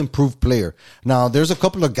the most improved player. Now, there's a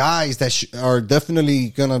couple of guys that are definitely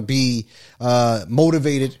going to be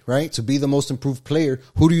motivated, right, to be the most improved player.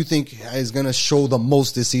 Who do you think is going to show the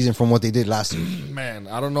most this season from what they did last year? Man,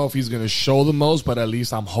 I don't know if he's going to show the most, but at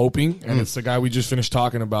least I'm hoping. And it's the guy we just finished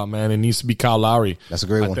talking about, man. It needs to be Kyle Lowry. That's a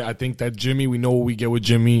great one. I think that Jimmy, we know what we get with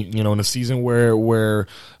Jimmy, in a season where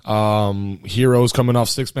Hero's coming off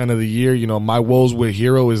 6th man of the year. My woes with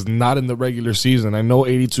Hero is not in the regular season. I know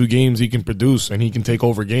 82 games he can produce and he can take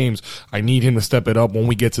over games. I need him to step it up when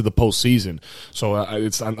we get to the postseason. So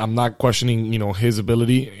I'm not questioning, his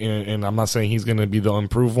ability, and I'm not saying he's going to be the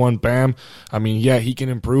improved one. Bam, I mean, he can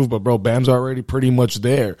improve, but bro, Bam's already pretty much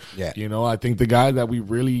there. Yeah. I think the guy that we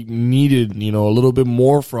really needed, a little bit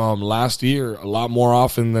more from last year, a lot more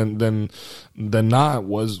often than not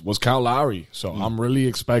was Kyle Lowry. So I'm really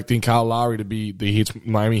expecting Kyle Lowry to be the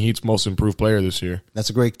Miami Heat's most improved player this year. That's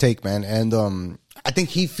a great take, man. And I think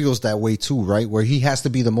he feels that way too, right? Where he has to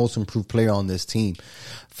be the most improved player on this team.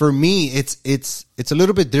 For me, it's a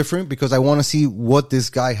little bit different because I want to see what this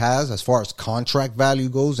guy has as far as contract value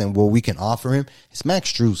goes and what we can offer him. It's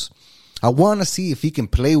Max Strus. I want to see if he can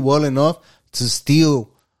play well enough to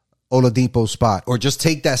steal Oladipo's spot or just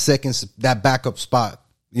take that backup spot.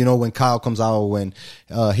 When Kyle comes out, when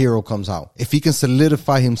Hero comes out. If he can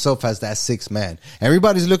solidify himself as that 6th man.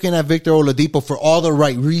 Everybody's looking at Victor Oladipo for all the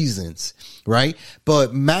right reasons, right?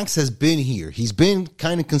 But Max has been here. He's been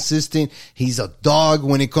kind of consistent. He's a dog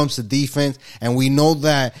when it comes to defense. And we know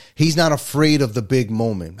that he's not afraid of the big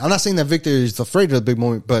moment. I'm not saying that Victor is afraid of the big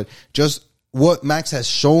moment, but just what Max has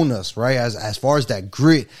shown us, right, as far as that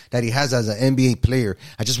grit that he has as an NBA player,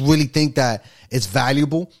 I just really think that it's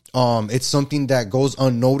valuable. It's something that goes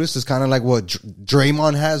unnoticed. It's kind of like what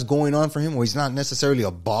Draymond has going on for him, where he's not necessarily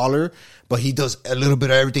a baller, but he does a little bit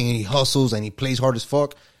of everything, and he hustles, and he plays hard as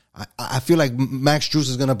fuck. I feel like Max Strus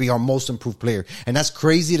is going to be our most improved player. And that's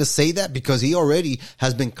crazy to say that because he already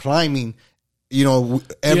has been climbing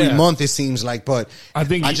every month it seems like, but I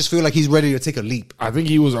just feel like he's ready to take a leap. I think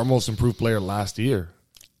he was our most improved player last year.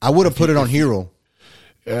 I would have put it on Hero.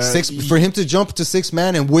 For him to jump to 6th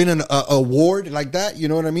man and win an award like that, you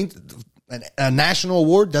know what I mean? A national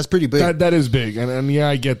award, that's pretty big. That is big, and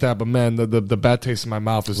I get that, but man, the bad taste in my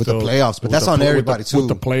mouth is with still the playoffs. But that's on everybody too. With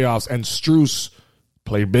the playoffs, and Strus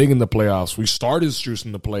played big in the playoffs. We started Strus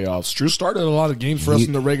in the playoffs. Strus started a lot of games for us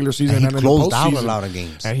in the regular season and in the postseason. He closed out a lot of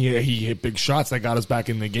games. And he hit big shots that got us back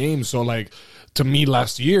in the game. So, to me,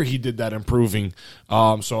 last year, he did that improving.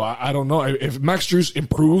 So, I don't know. If Max Strus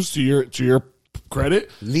improves to your credit,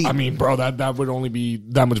 I mean, bro, that would only be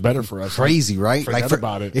that much better for us. Crazy, right? Forget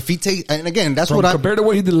about it. If he takes, and again, compared to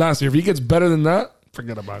what he did last year, if he gets better than that,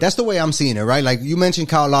 forget about it. That's the way I'm seeing it, right? Like you mentioned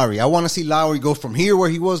Kyle Lowry. I want to see Lowry go from here where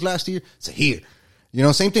he was last year to here.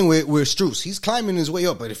 Same thing with Strus. He's climbing his way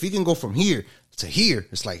up, but if he can go from here to here,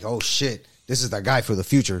 it's like, oh shit, this is that guy for the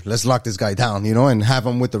future. Let's lock this guy down, and have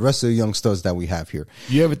him with the rest of the young studs that we have here.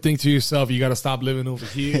 You ever think to yourself, you got to stop living over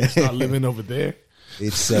here and start living over there?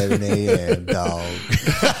 It's 7 a.m., dog.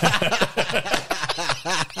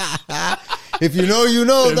 If you know, you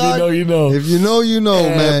know, dog. If you know, you know. If you know, you know,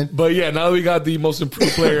 man. But yeah, now that we got the most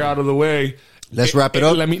improved player out of the way. Let's wrap it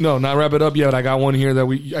up. Not wrap it up yet. I got one here that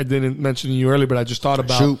I didn't mention to you earlier, but I just thought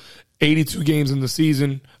about. Shoot. 82 games in the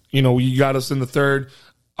season. You know, you got us in the third.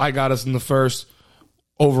 I got us in the first.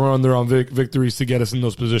 Over under on victories to get us in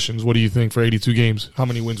those positions. What do you think for 82 games? How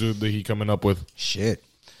many wins are he coming up with? Shit.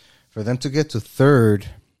 For them to get to third,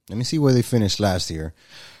 let me see where they finished last year.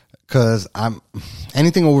 Because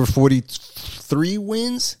anything over 43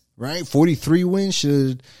 wins, right? 43 wins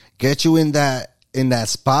should get you in that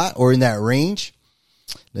spot or in that range.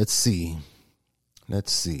 Let's see.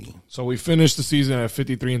 So we finished the season at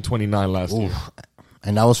 53-29 last year.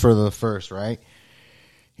 And that was for the first, right?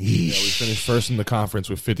 Yeah, we finished first in the conference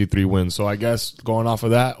with 53 wins. So I guess going off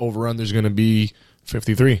of that, over-under is going to be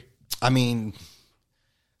 53. I mean,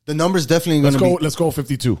 the number's definitely going to be... Let's go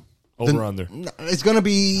 52. Over-under. It's going to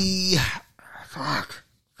be...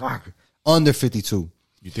 Under 52.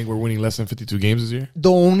 You think we're winning less than 52 games this year?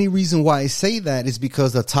 The only reason why I say that is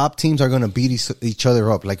because the top teams are going to beat each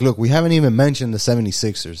other up. Like, look, we haven't even mentioned the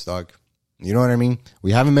 76ers, dog. You know what I mean?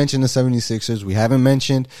 We haven't mentioned the 76ers. We haven't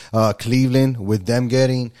mentioned Cleveland with them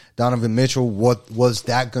getting Donovan Mitchell. What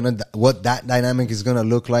that dynamic is going to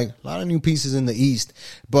look like. A lot of new pieces in the East.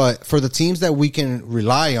 But for the teams that we can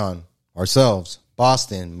rely on ourselves,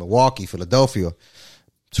 Boston, Milwaukee, Philadelphia,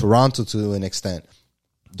 Toronto to an extent,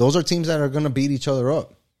 those are teams that are going to beat each other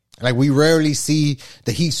up. Like, we rarely see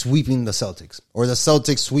the Heat sweeping the Celtics or the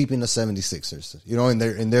Celtics sweeping the 76ers, you know, in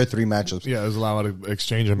their three matchups. Yeah, there's a lot of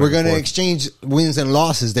exchange. We're going to exchange wins and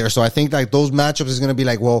losses there. So I think like those matchups is going to be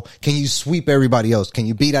like, well, can you sweep everybody else? Can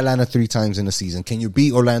you beat Atlanta 3 times in a season? Can you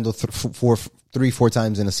beat Orlando 4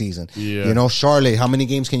 times in a season? Yeah. You know, Charlotte, how many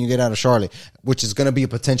games can you get out of Charlotte? Which is going to be a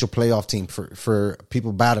potential playoff team for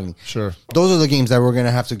people battling. Sure. Those are the games that we're going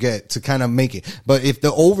to have to get to kind of make it. But if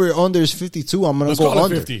the over-under is 52, I'm going to go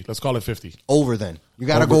under. 50. Let's call it 50. Over then. You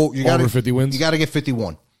got to go. You got over 50 wins? You got to get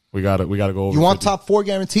 51. We got to go over. You want 50. top 4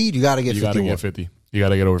 guaranteed? You got to get 51. You got to get 50. You got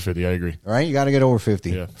to get over 50. I agree. All right? You got to get over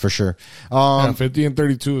 50. Yeah. For sure. 50 and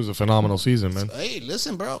 32 is a phenomenal season, man. Hey,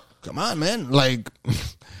 listen, bro. Come on, man. Like,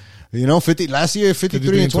 you know, 50 last year,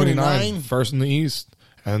 53 and 29. First in the East.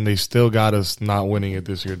 And they still got us not winning it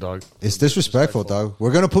this year, dog. It's disrespectful, dog.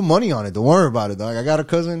 We're going to put money on it. Don't worry about it, dog. I got a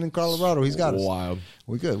cousin in Colorado. He's got us. Wild.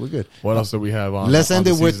 We're good. What else do we have on? Let's end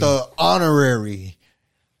it with the honorary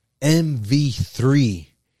MV3.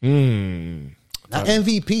 Not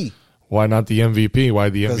MVP. Why not the MVP? Why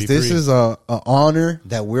the MVP? Because this is a honor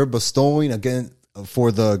that we're bestowing again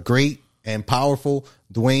for the great and powerful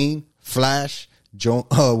Dwayne Flash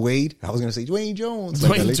Wade. I was going to say Dwayne Jones.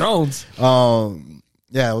 Dwayne Jones.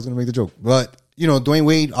 Yeah, I was going to make the joke. But, you know, Dwayne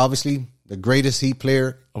Wade, obviously the greatest Heat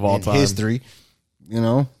player of all time. History. You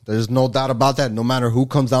know, there's no doubt about that. No matter who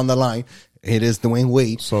comes down the line, it is Dwayne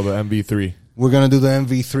Wade. So the MV3. We're going to do the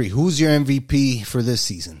MV3. Who's your MVP for this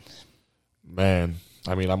season? Man,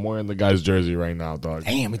 I mean, I'm wearing the guy's jersey right now, dog.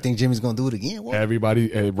 Damn, you think Jimmy's going to do it again? What?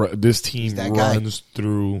 Everybody, this team runs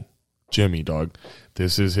through Jimmy, dog.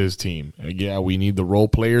 This is his team. Yeah, we need the role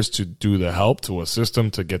players to do the help, to assist them,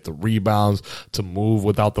 to get the rebounds, to move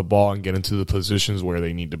without the ball and get into the positions where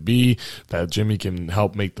they need to be, that Jimmy can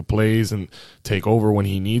help make the plays and take over when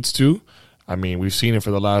he needs to. I mean, we've seen it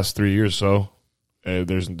for the last 3 years, so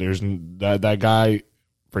there's that guy,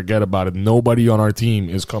 forget about it. Nobody on our team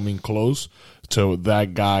is coming close to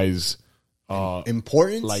that guy's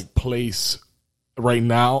importance, like place right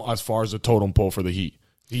now as far as the totem pole for the Heat.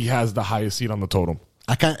 He has the highest seat on the totem.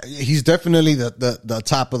 He's definitely the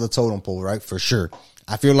top of the totem pole, right? For sure.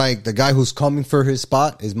 I feel like the guy who's coming for his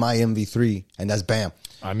spot is my MV3, and that's Bam.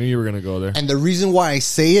 I knew you were going to go there. And the reason why I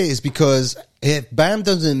say it is because if Bam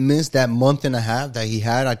doesn't miss that month and a half that he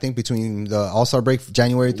had, I think between the All-Star break,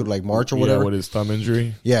 January through like March or whatever. With his thumb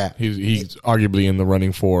injury. Yeah. He's arguably in the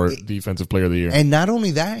running for Defensive Player of the Year. And not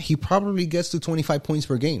only that, he probably gets to 25 points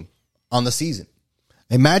per game on the season.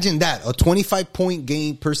 Imagine that, a 25-point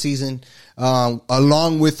game per season,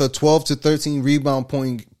 along with a 12 to 13 rebound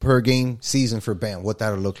point per game season for Bam. What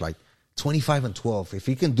that would look like. 25 and 12. If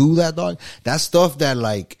he can do that, dog, that's stuff that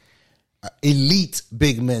like elite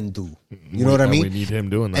big men do. You know what I mean? We need him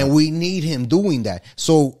doing that. And we need him doing that.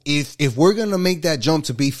 So if we're going to make that jump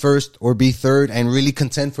to be first or be third and really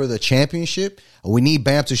contend for the championship, we need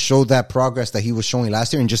Bam to show that progress that he was showing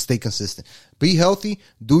last year and just stay consistent. Be healthy,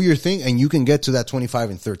 do your thing, and you can get to that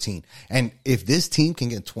 25 and 13. And if this team can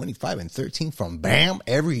get 25 and 13 from Bam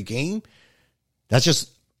every game, that's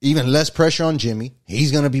just even less pressure on Jimmy.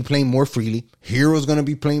 He's going to be playing more freely. Hero's going to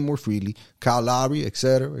be playing more freely. Kyle Lowry, et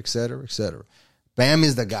cetera, et cetera, et cetera. Bam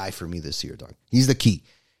is the guy for me this year, dog. He's the key.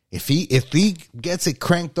 If he gets it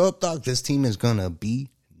cranked up, dog, this team is gonna be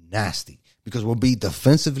nasty because we'll be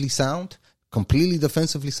defensively sound, completely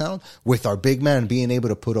defensively sound, with our big man being able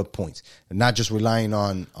to put up points and not just relying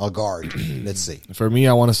on a guard. Let's say. For me,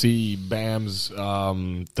 I want to see Bam's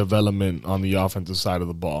development on the offensive side of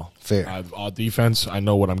the ball. Fair. On defense, I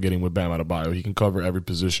know what I'm getting with Bam Adebayo. He can cover every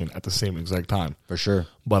position at the same exact time. For sure.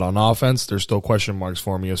 But on offense, there's still question marks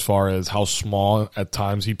for me as far as how small at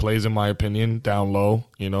times he plays, in my opinion, down low,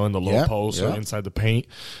 in the low post or inside the paint.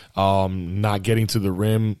 Not getting to the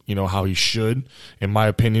rim, how he should, in my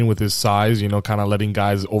opinion, with his size, kind of letting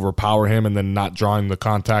guys overpower him and then not drawing the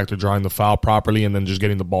contact or drawing the foul properly and then just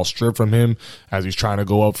getting the ball stripped from him as he's trying to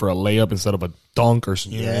go up for a layup instead of a dunk or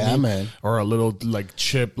man, or a little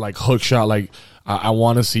chip, hook shot. I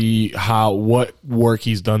want to see what work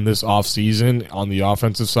he's done this offseason on the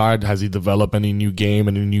offensive side. Has he developed any new game,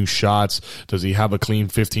 any new shots? Does he have a clean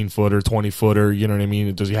 15-footer, 20-footer? You know what I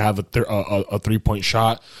mean? Does he have a 3-point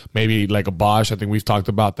shot? Maybe like a Bosch. I think we've talked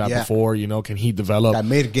about that before. Can he develop that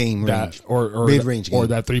mid-game range or mid-range game, or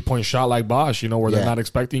that 3-point shot like Bosch? Where they're not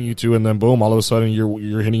expecting you to, and then boom, all of a sudden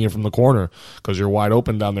you're hitting it from the corner because you're wide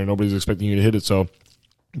open down there. Nobody's expecting you to hit it. So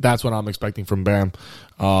that's what I'm expecting from Bam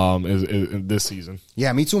is this season.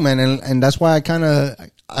 Yeah, me too, man. And that's why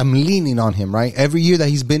I'm leaning on him, right? Every year that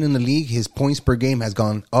he's been in the league, his points per game has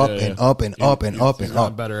gone up and up and up and up and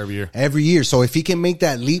up. Better every year. Every year. So if he can make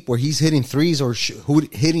that leap where he's hitting threes or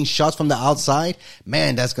hitting shots from the outside,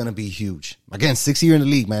 man, that's going to be huge. Again, 6th year in the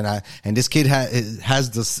league, man. And this kid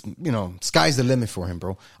has this, sky's the limit for him,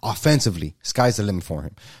 bro. Offensively, sky's the limit for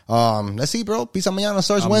him. Let's see, bro. Pizza Mañana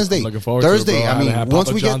starts Wednesday. I'm looking forward Thursday. To it, bro. I mean,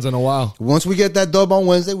 once we get that dub on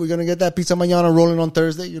Wednesday, we're gonna get that Pizza Mañana rolling on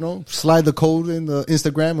Thursday. Slide the code in the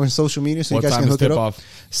Instagram or social media so you guys can hook it up.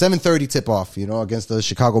 7:30 tip off. Against the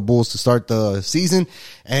Chicago Bulls to start the season,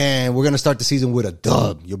 and we're gonna start the season with a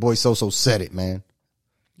dub. Your boy Soso said it, man.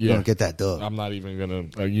 You're gonna get that dub. I'm not even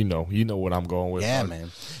gonna. You know what I'm going with. Yeah,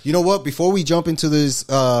 man. You know what? Before we jump into this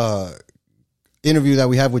interview that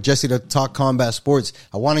we have with Jesse to talk combat sports,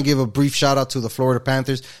 I want to give a brief shout out to the Florida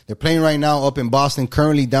Panthers. They're playing right now up in Boston,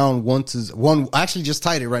 currently down 1-1. Actually, just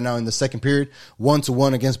tied it right now in the second period,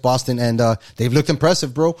 1-1 against Boston, and they've looked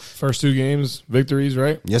impressive, bro. First 2 games, victories,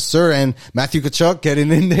 right? Yes, sir. And Matthew Tkachuk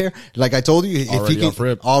getting in there, like I told you,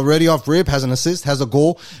 already off rip, has an assist, has a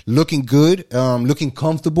goal, looking good, looking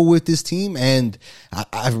comfortable with this team, and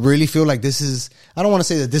I really feel like this is. I don't want to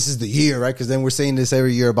say that this is the year, right? Because then we're saying this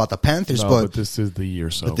every year about the Panthers, but this is the year.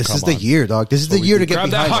 So this is the year, dog. This is the year to get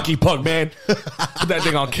behind. Grab that hockey puck, man. Put that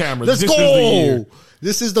thing on camera. Let's go. Is the year.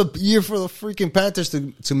 This is the year for the freaking Panthers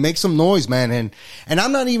to make some noise, man. And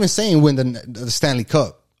I'm not even saying win the Stanley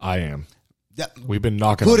Cup. I am. We've been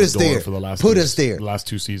knocking on the door for the last last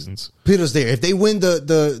 2 seasons. Put us there. If they win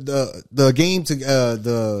the game to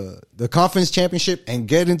the conference championship and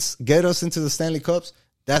get us into the Stanley Cups,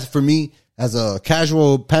 that's for me as a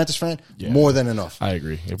casual Panthers fan more than enough. I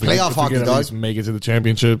agree. If playoff hockey, dog. At least make it to the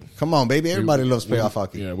championship. Come on, baby. Everybody loves playoff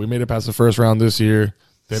hockey. Yeah, we made it past the first round this year.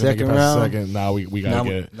 Second round. Now we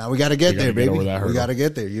gotta get there, baby. We gotta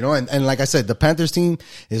get there. And like I said, the Panthers team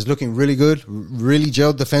is looking really good, really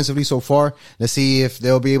gelled defensively so far. Let's see if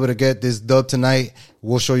they'll be able to get this dub tonight.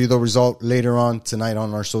 We'll show you the result later on tonight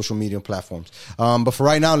on our social media platforms. But for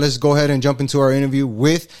right now, let's go ahead and jump into our interview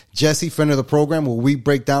with Jesse, friend of the program, where we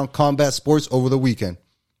break down combat sports over the weekend.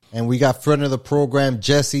 And we got friend of the program,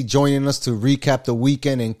 Jesse, joining us to recap the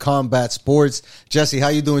weekend in combat sports. Jesse, how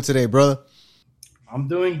you doing today, brother? I'm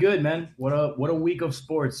doing good, man. What a week of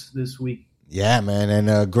sports this week. Yeah, man, and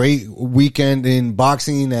a great weekend in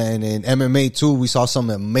boxing and in MMA too. We saw some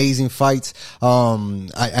amazing fights.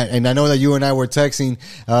 I know that you and I were texting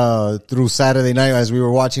through Saturday night as we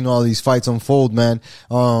were watching all these fights unfold, man.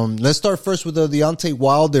 Let's start first with the Deontay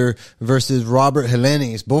Wilder versus Robert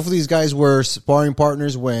Helenius. Both of these guys were sparring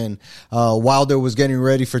partners when Wilder was getting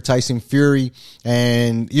ready for Tyson Fury,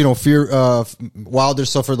 and Wilder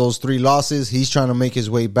suffered those 3 losses. He's trying to make his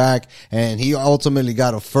way back, and he ultimately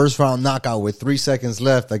got a first round knockout with 3 seconds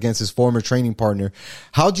left against his former training partner.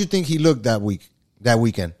 How'd you think he looked that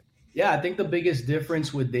weekend? Yeah, I think the biggest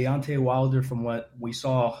difference with Deontay Wilder from what we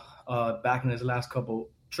saw back in his last couple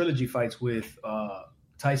trilogy fights with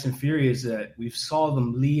Tyson Fury is that we saw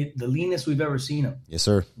them the leanest we've ever seen him. Yes,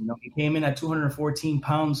 sir. He came in at 214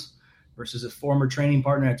 pounds versus his former training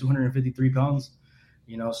partner at 253 pounds.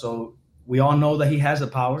 So we all know that he has the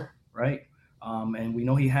power, right? And we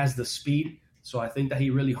know he has the speed. So I think that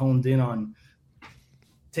he really honed in on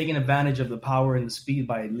taking advantage of the power and the speed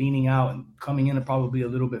by leaning out and coming in probably a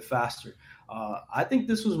little bit faster. I think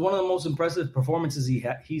this was one of the most impressive performances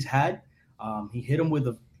he's had. He hit him with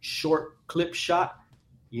a short clip shot,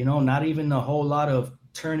 not even a whole lot of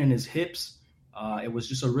turning his hips. It was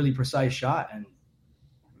just a really precise shot. And,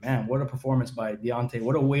 man, what a performance by Deontay.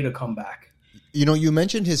 What a way to come back. You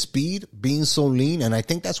mentioned his speed being so lean, and I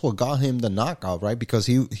think that's what got him the knockout, right? Because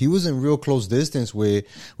he was in real close distance with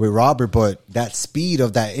Robert, but that speed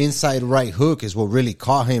of that inside right hook is what really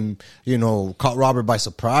caught him, caught Robert by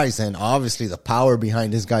surprise. And obviously the power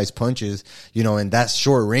behind this guy's punches, and that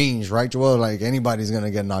short range, right, Joel? Like anybody's going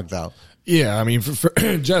to get knocked out. Yeah, I mean,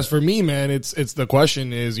 just for me, man, it's the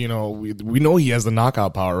question is, we know he has the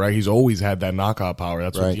knockout power, right? He's always had that knockout power.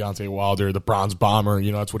 That's what Deontay Wilder, the Bronze Bomber,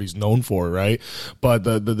 that's what he's known for, right? But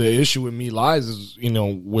the issue with me lies is,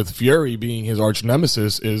 with Fury being his arch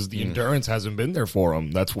nemesis, is the endurance hasn't been there for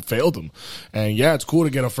him. That's what failed him. And yeah, it's cool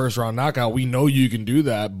to get a first round knockout. We know you can do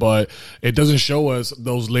that, but it doesn't show us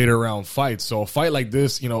those later round fights. So a fight like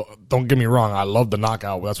this, don't get me wrong, I love the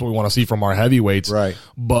knockout. That's what we want to see from our heavyweights. Right.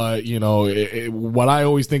 But, what I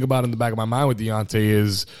always think about in the back of my mind with Deontay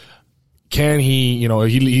is, can he,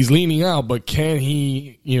 he's leaning out, but can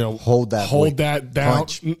he, hold that down,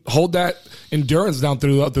 punch. Hold that endurance down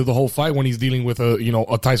through the whole fight when he's dealing with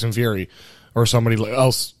a Tyson Fury or somebody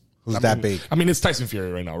else who's that big? I mean, it's Tyson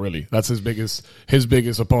Fury right now, really. That's his biggest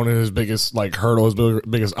opponent, his biggest hurdle, his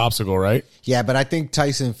biggest obstacle, right? Yeah, but I think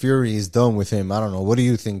Tyson Fury is done with him. I don't know. What do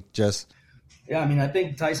you think, Jess? Yeah, I mean, I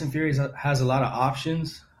think Tyson Fury has a lot of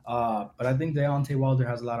options. But I think Deontay Wilder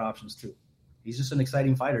has a lot of options too. He's just an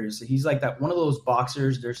exciting fighter. He's like that one of those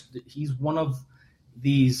boxers. He's one of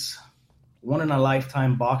these one in a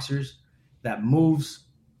lifetime boxers that moves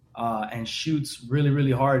and shoots really,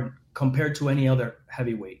 really hard compared to any other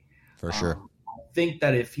heavyweight. For sure. I think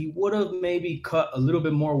that if he would have maybe cut a little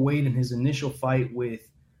bit more weight in his initial fight with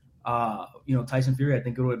Tyson Fury, I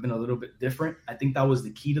think it would have been a little bit different. I think that was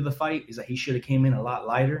the key to the fight, is that he should have came in a lot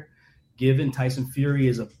lighter. Given Tyson Fury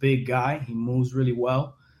is a big guy, he moves really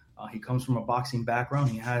well. He comes from a boxing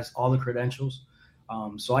background. He has all the credentials.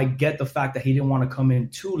 So I get the fact that he didn't want to come in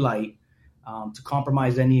too light to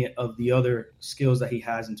compromise any of the other skills that he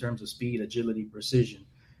has in terms of speed, agility, precision.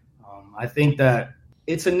 I think that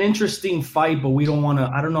it's an interesting fight, but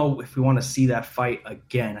I don't know if we want to see that fight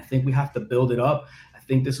again. I think we have to build it up. I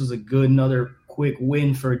think this was another quick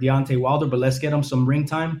win for Deontay Wilder, but let's get him some ring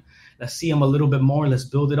time. Let's see him a little bit more. Let's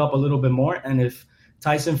build it up a little bit more. And if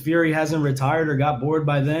Tyson Fury hasn't retired or got bored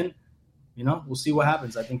by then, we'll see what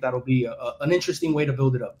happens. I think that'll be an interesting way to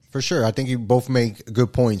build it up. For sure. I think you both make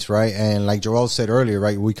good points, right? And like Joel said earlier,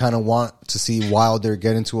 right, we kind of want to see Wilder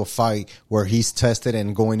get into a fight where he's tested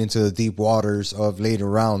and going into the deep waters of later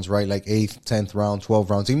rounds, right? Like 8th, 10th round, 12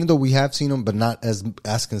 rounds, even though we have seen him, but not as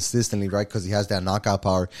consistently, right? Because he has that knockout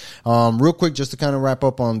power. Real quick, just to kind of wrap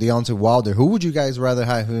up on Deontay Wilder, who would you guys rather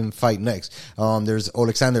have him fight next? There's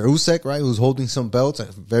Alexander Usyk, right? Who's holding some belts, a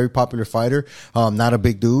very popular fighter. Not a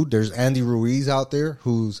big dude. There's Andy Ruiz out there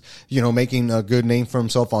who's, making a good name for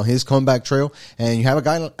himself on his comeback trail. And you have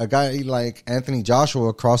a guy like Anthony Joshua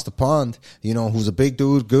across the pond, who's a big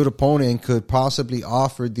dude, good opponent, and could possibly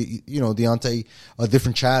offer Deontay a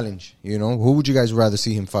different challenge. Who would you guys rather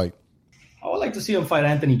see him fight? I would like to see him fight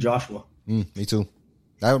Anthony Joshua. Me too.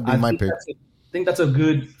 That would be my pick. I think that's a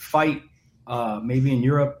good fight. Maybe in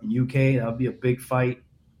Europe, UK, that would be a big fight.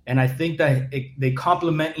 And I think that they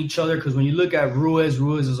complement each other, because when you look at Ruiz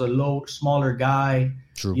is a smaller guy,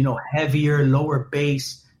 True. Heavier, lower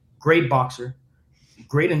base, great boxer,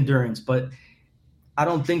 great endurance. But I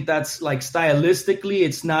don't think that's stylistically,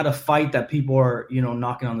 it's not a fight that people are,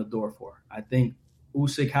 knocking on the door for. I think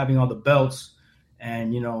Usyk having all the belts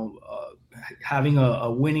and, having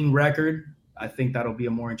a winning record, I think that'll be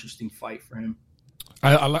a more interesting fight for him.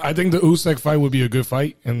 I think the Usyk fight would be a good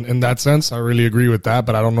fight in that sense. I really agree with that,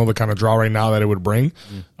 but I don't know the kind of draw right now that it would bring.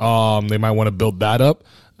 They might want to build that up.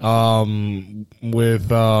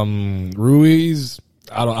 With Ruiz,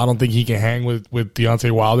 I don't think he can hang with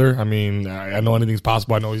Deontay Wilder. I mean, I know anything's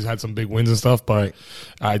possible. I know he's had some big wins and stuff, but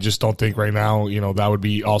I just don't think right now, that would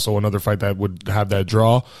be also another fight that would have that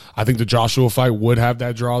draw. I think the Joshua fight would have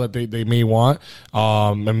that draw that they may want.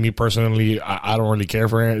 And me personally, I don't really care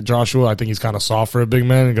for Joshua. I think he's kind of soft for a big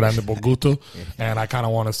man, Grande Boguto, and I kind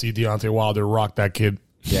of want to see Deontay Wilder rock that kid.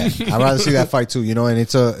 Yeah, I'd rather see that fight too, and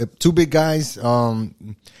it's two big guys,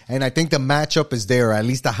 and I think the matchup is there. At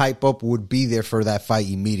least the hype up would be there for that fight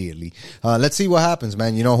immediately. Let's see what happens,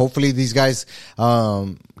 man. Hopefully these guys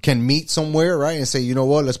can meet somewhere, right, and say,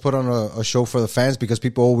 let's put on a show for the fans, because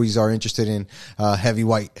people always are interested in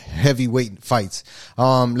heavyweight fights.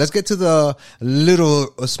 Let's get to the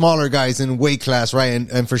smaller guys in weight class, right,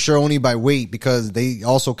 and for sure only by weight, because they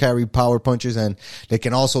also carry power punches and they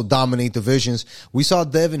can also dominate divisions. We saw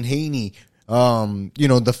Devin Haney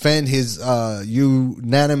defend his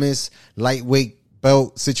unanimous lightweight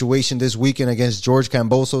belt situation this weekend against George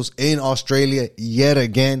Kambosos in Australia yet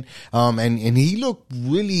again. And he looked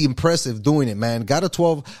really impressive doing it, man. Got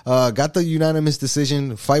the unanimous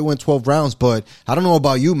decision. Fight went 12 rounds, but I don't know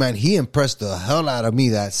about you, man. He impressed the hell out of me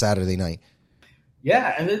that Saturday night.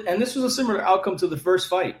 Yeah, and this was a similar outcome to the first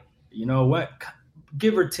fight.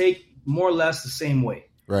 Give or take, more or less the same way.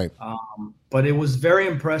 Right. But it was very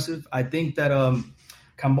impressive. I think that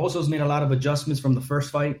Kambosos made a lot of adjustments from the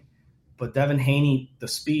first fight. But Devin Haney, the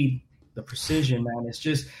speed, the precision, man, it's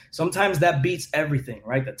just sometimes that beats everything,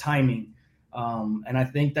 right? The timing. And I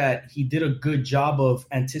think that he did a good job of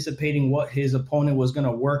anticipating what his opponent was going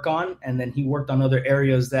to work on. And then he worked on other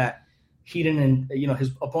areas that he didn't,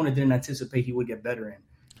 his opponent didn't anticipate he would get better in.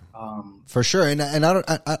 For sure. And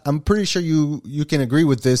I'm pretty sure you can agree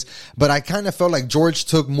with this, but I kind of felt like George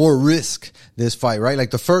took more risk this fight, right?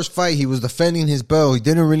 Like the first fight, he was defending his belt. He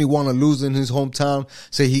didn't really want to lose in his hometown.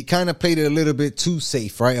 So he kind of played it a little bit too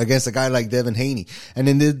safe, right? Against a guy like Devin Haney. And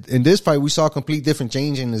in this fight, we saw a complete different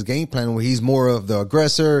change in his game plan where he's more of the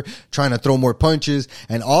aggressor, trying to throw more punches.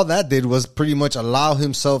 And all that did was pretty much allow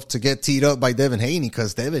himself to get teed up by Devin Haney,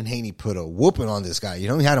 because Devin Haney put a whooping on this guy. He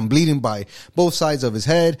had him bleeding by both sides of his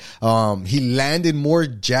head. He landed more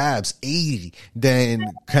jabs, 80, than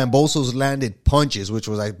Kambosos landed punches, which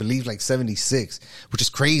was, I believe, like 76, which is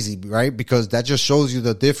crazy, right? Because that just shows you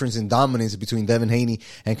the difference in dominance between Devin Haney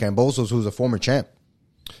and Kambosos, who's a former champ.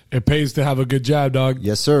 It pays to have a good jab, dog.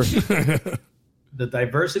 Yes, sir. The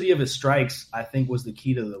diversity of his strikes, I think, was the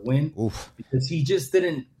key to the win. Oof. Because he just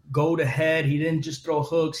didn't go to head. He didn't just throw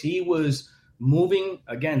hooks. He was moving,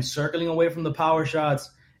 again, circling away from the power shots,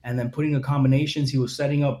 and then putting the combinations. He was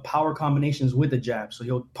setting up power combinations with the jab. So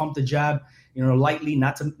he'll pump the jab, lightly,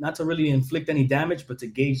 not to really inflict any damage, but to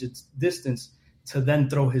gauge its distance to then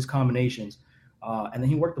throw his combinations. And then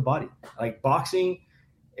he worked the body. Like boxing,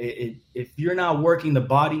 if you're not working the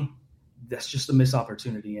body, that's just a missed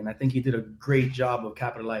opportunity. And I think he did a great job of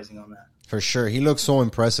capitalizing on that. For sure. He looks so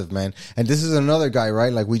impressive, man. And this is another guy,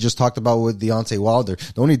 right? Like we just talked about with Deontay Wilder.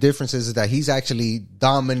 The only difference is that he's actually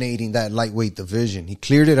dominating that lightweight division. He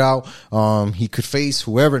cleared it out. He could face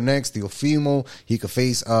whoever next, Teofimo. He could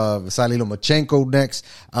face Vasily Lomachenko next.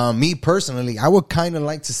 Me personally, I would kind of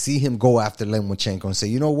like to see him go after Lomachenko and say,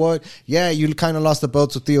 you know what? Yeah, you kind of lost the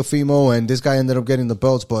belt to Teofimo and this guy ended up getting the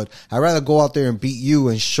belts, but I'd rather go out there and beat you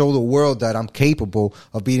and show the world that I'm capable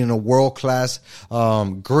of beating a world-class,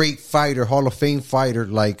 great fighter, Hall of Fame fighter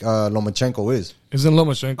like Lomachenko is. Isn't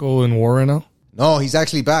Lomachenko in war right now? No, he's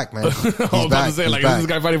actually back, man. He's I was about to say, like, is this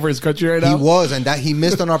guy fighting for his country right now? He was, and that he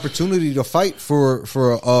missed an opportunity to fight for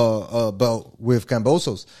a belt with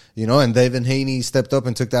Kambosos, and Devin Haney stepped up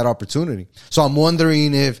and took that opportunity. So I'm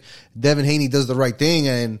wondering if Devin Haney does the right thing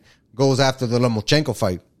and goes after the Lomachenko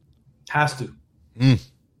fight. Has to.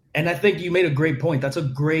 And I think you made a great point. That's a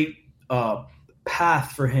great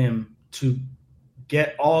path for him to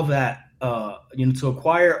get all that, to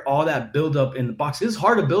acquire all that buildup in the boxing. It's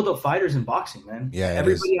hard to build up fighters in boxing, man. Yeah,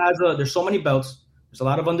 everybody there's so many belts. There's a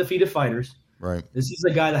lot of undefeated fighters. Right. This is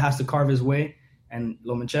a guy that has to carve his way, and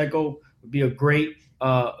Lomachenko would be a great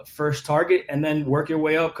first target, and then work your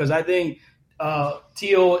way up. Because I think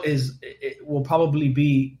Teo will probably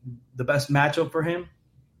be the best matchup for him,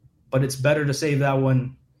 but it's better to save that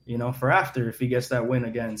one, for after, if he gets that win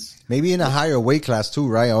against. Maybe in a higher weight class too,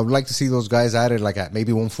 right? I would like to see those guys added like at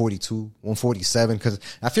maybe 142, 147, because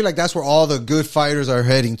I feel like that's where all the good fighters are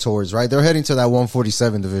heading towards, right? They're heading to that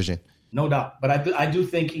 147 division. No doubt. But I do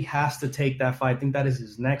think he has to take that fight. I think that is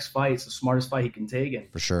his next fight. It's the smartest fight he can take.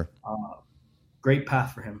 And for sure. Great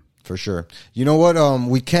path for him. For sure. You know what?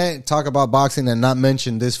 We can't talk about boxing and not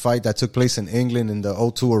mention this fight that took place in England in the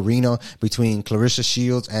O2 Arena between Claressa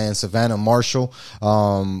Shields and Savannah Marshall,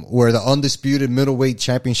 where the undisputed middleweight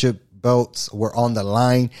championship belts were on the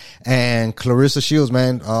line. And Claressa Shields,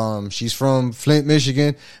 man, she's from Flint,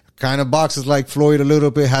 Michigan. Kind of boxes like Floyd a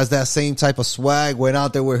little bit, has that same type of swag, went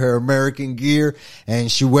out there with her American gear,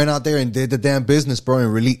 and she went out there and did the damn business, bro,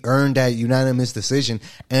 and really earned that unanimous decision.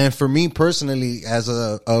 And for me personally, as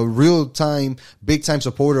a real-time, big-time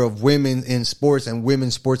supporter of women in sports and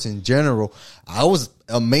women's sports in general, I was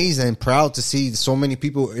amazed and proud to see so many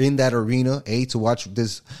people in that arena, to watch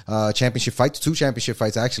this championship fight, 2 championship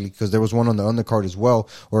fights actually, because there was one on the undercard as well,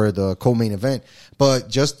 or the co-main event. But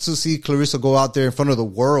just to see Claressa go out there in front of the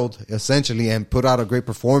world, essentially, and put out a great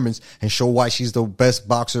performance and show why she's the best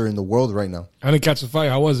boxer in the world right now. I didn't catch the fight.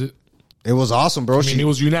 How was it? It was awesome, bro. I mean, it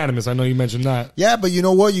was unanimous. I know you mentioned that. Yeah, but you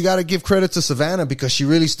know what? You got to give credit to Savannah because she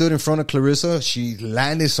really stood in front of Claressa. She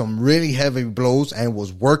landed some really heavy blows and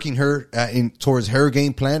was working her towards her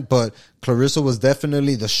game plan. But Claressa was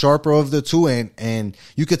definitely the sharper of the two, and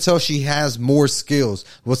you could tell she has more skills.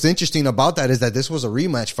 What's interesting about that is that this was a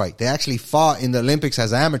rematch fight. They actually fought in the Olympics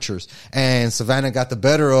as amateurs, and Savannah got the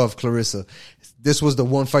better of Claressa. This was the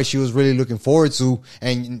one fight she was really looking forward to,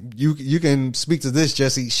 and you can speak to this,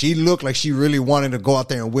 Jesse. She looked like she really wanted to go out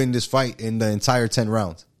there and win this fight in the entire 10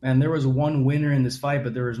 rounds. And there was one winner in this fight,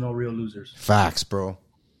 but there was no real losers. Facts, bro.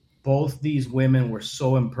 Both these women were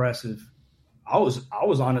so impressive. I was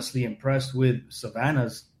honestly impressed with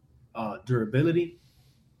Savannah's durability,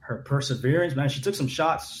 her perseverance. Man, she took some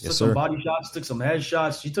shots, she took some body shots, took some head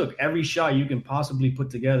shots. She took every shot you can possibly put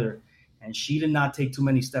together, and she did not take too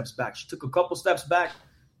many steps back. She took a couple steps back,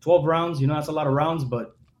 12 rounds. You know, that's a lot of rounds,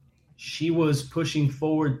 but she was pushing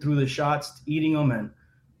forward through the shots, eating them, and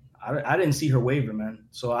I didn't see her waver, man.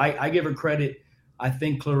 So I give her credit. I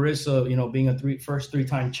think Claressa, you know, being a first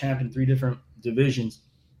three-time champ in 3 different divisions,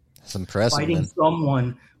 that's impressive. Fighting man.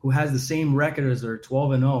 Someone who has the same record as her,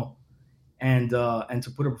 12-0, and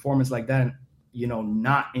to put a performance like that, you know,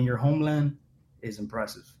 not in your homeland, is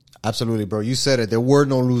impressive. Absolutely, bro. You said it. There were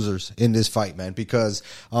no losers in this fight, man, because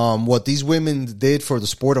what these women did for the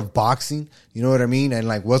sport of boxing, you know what I mean? And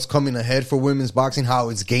like what's coming ahead for women's boxing, how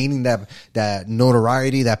it's gaining that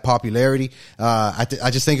notoriety, that popularity.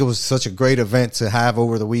 I just think it was such a great event to have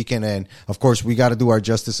over the weekend. And of course, we got to do our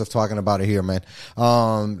justice of talking about it here, man.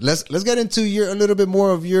 Let's get into a little bit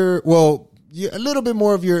more of your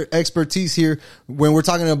expertise here when we're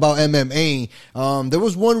talking about MMA. There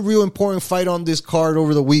was one real important fight on this card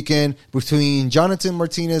over the weekend between Jonathan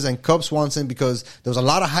Martinez and Cub Swanson, because there was a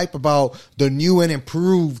lot of hype about the new and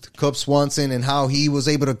improved Cub Swanson and how he was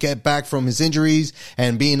able to get back from his injuries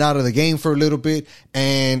and being out of the game for a little bit.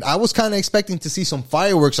 And I was kind of expecting to see some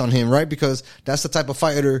fireworks on him, right? Because that's the type of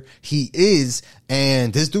fighter he is.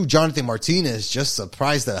 And this dude, Jonathan Martinez, just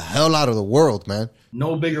surprised the hell out of the world, man.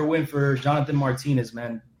 No bigger win for Jonathan Martinez,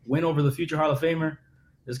 man. Win over the future Hall of Famer.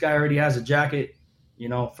 This guy already has a jacket. You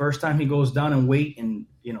know, first time he goes down in weight in,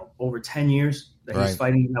 you know, over 10 years that he's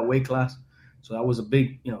fighting in that weight class. So that was a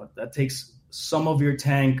big, you know, that takes some of your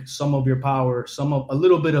tank, some of your power, a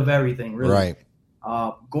little bit of everything, really. Right.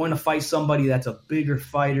 Going to fight somebody that's a bigger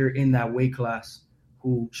fighter in that weight class,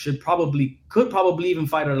 who could probably even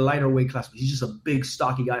fight at a lighter weight class, but he's just a big,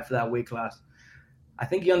 stocky guy for that weight class. I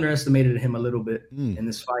think he underestimated him a little bit in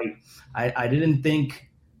this fight. I didn't think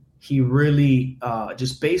he really,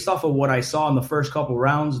 just based off of what I saw in the first couple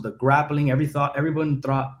rounds, the grappling, everyone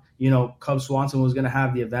thought, you know, Cub Swanson was going to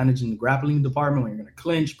have the advantage in the grappling department when you're going to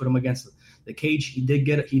clinch, put him against the cage.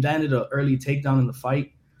 He landed an early takedown in the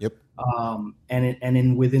fight. Yep.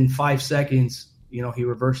 And within 5 seconds, you know, he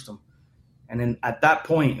reversed him. And then at that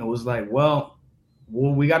point, it was like, well,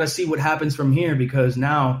 we got to see what happens from here, because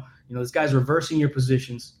now, you know, this guy's reversing your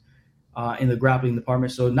positions in the grappling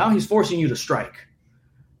department. So now he's forcing you to strike.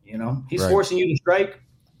 You know, he's forcing you to strike,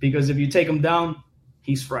 because if you take him down,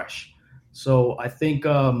 he's fresh. So I think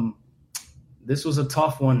this was a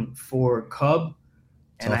tough one for Cub.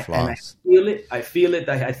 And I feel it.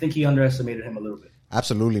 I think he underestimated him a little bit.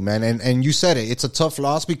 Absolutely, man. And you said it. It's a tough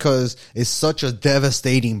loss because it's such a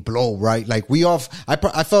devastating blow, right? Like I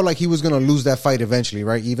felt like he was going to lose that fight eventually,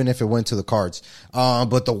 right? Even if it went to the cards.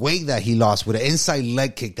 But the way that he lost with an inside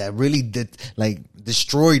leg kick that really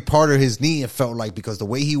destroyed part of his knee, it felt like, because the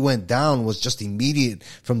way he went down was just immediate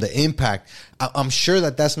from the impact. I'm sure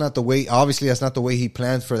that's not the way, obviously that's not the way he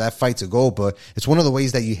planned for that fight to go, but it's one of the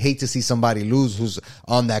ways that you hate to see somebody lose who's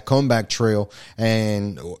on that comeback trail.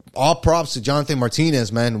 And all props to Jonathan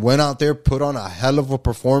Martinez, man. Went out there, put on a hell of a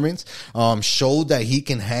performance, showed that he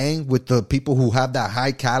can hang with the people who have that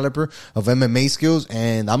high caliber of MMA skills,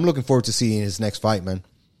 and I'm looking forward to seeing his next fight, man.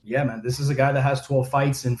 Yeah, man. This is a guy that has 12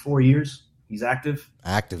 fights in 4 years. He's active.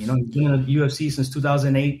 You know, he's been in the UFC since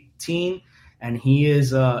 2018, and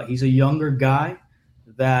he's a younger guy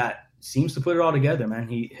that seems to put it all together, man.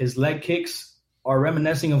 His leg kicks are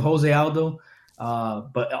reminiscent of Jose Aldo,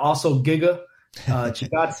 but also Giga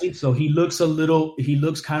Chikadze. So he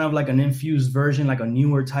looks kind of like an infused version, like a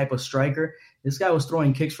newer type of striker. This guy was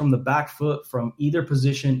throwing kicks from the back foot, from either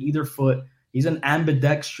position, either foot. He's an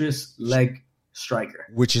ambidextrous leg striker,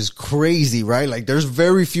 which is crazy, right? Like there's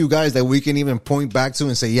very few guys that we can even point back to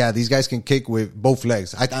and say, yeah, these guys can kick with both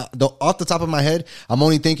legs. Off the top of my head, I'm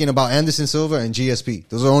only thinking about Anderson Silva and GSP.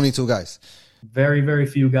 Those are only 2 guys. Very, very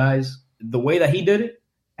few guys. The way that he did it,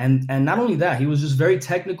 and not only that, he was just very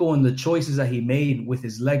technical in the choices that he made with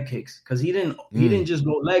his leg kicks, because he didn't just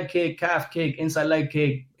go leg kick, calf kick, inside leg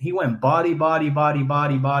kick. He went body, body, body,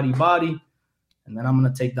 body, body, body. And then I'm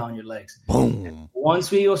going to take down your legs. Boom. And once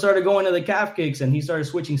we started going to the calf kicks and he started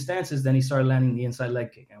switching stances, then he started landing the inside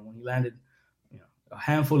leg kick. And when he landed, you know, a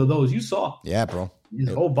handful of those. You saw. Yeah, bro. His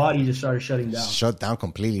whole body just started shutting down. Shut down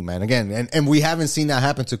completely, man. Again, and we haven't seen that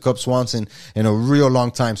happen to Cub Swanson in a real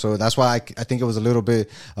long time. So that's why I think it was a little bit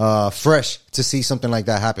fresh to see something like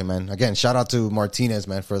that happen, man. Again, shout out to Martinez,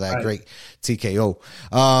 man, for that great TKO.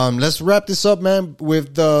 Let's wrap this up, man,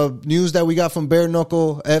 with the news that we got from Bare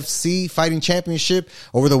Knuckle FC Fighting Championship.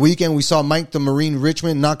 Over the weekend, we saw Mike the Marine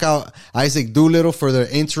Richmond knock out Isaac Doolittle for the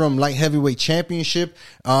interim light heavyweight championship.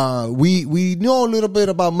 We know a little bit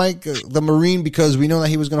about Mike the Marine because we know that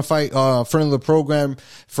he was going to fight friend of the program,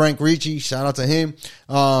 Frank Ricci. Shout out to him.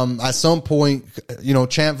 At some point,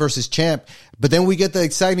 champ versus champ. But then we get the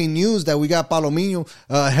exciting news that we got Palomino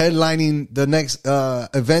headlining the next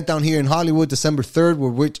event down here in Hollywood, December 3rd,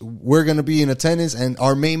 which we're going to be in attendance. And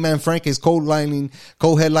our main man, Frank, is co-headlining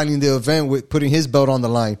the event with putting his belt on the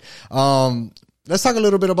line. Let's talk a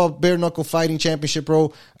little bit about Bare Knuckle Fighting Championship,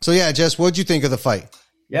 bro. So, yeah, Jess, what'd you think of the fight?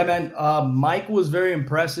 Yeah, man. Mike was very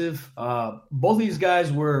impressive. Both these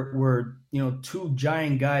guys were two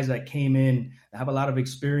giant guys that came in that have a lot of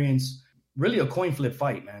experience. Really a coin flip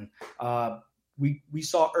fight, man. We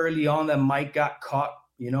saw early on that Mike got caught.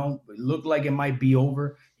 It looked like it might be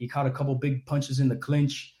over. He caught a couple big punches in the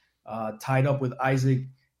clinch, tied up with Isaac,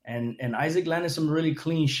 and Isaac landed some really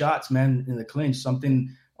clean shots, man, in the clinch.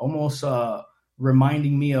 Something almost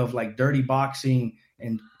reminding me of like dirty boxing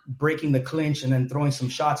and breaking the clinch and then throwing some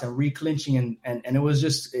shots and re-clinching and it was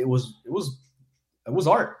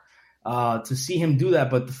art to see him do that.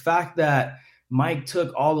 But the fact that Mike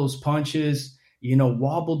took all those punches,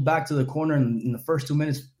 wobbled back to the corner in the first 2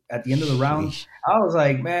 minutes at the end of the round, I was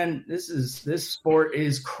like, man, this sport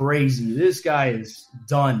is crazy. This guy is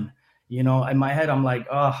done. In my head, I'm like,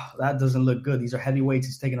 oh, that doesn't look good. These are heavyweights.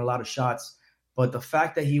 He's taking a lot of shots. But the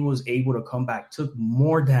fact that he was able to come back, took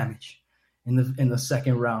more damage in the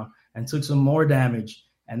second round and took some more damage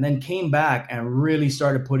and then came back and really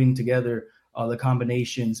started putting together the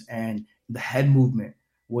combinations, and the head movement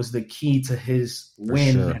was the key to his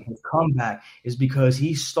win and his comeback, is because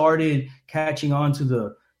he started catching on to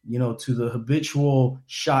the habitual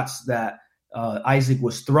shots that Isaac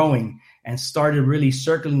was throwing and started really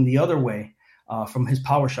circling the other way from his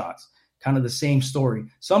power shots. Kind of the same story.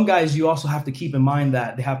 Some guys, you also have to keep in mind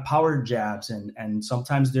that they have power jabs and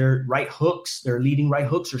sometimes their right hooks, their leading right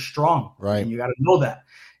hooks are strong. Right. And you got to know that.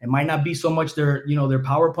 It might not be so much their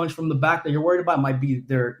power punch from the back that you're worried about. It might be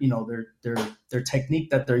their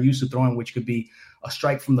technique that they're used to throwing, which could be a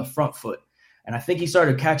strike from the front foot. And I think he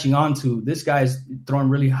started catching on to this guy's throwing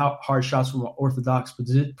really hard shots from an orthodox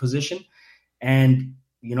position and,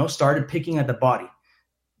 started picking at the body.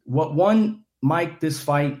 What won Mike this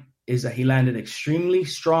fight is that he landed extremely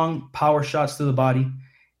strong power shots to the body.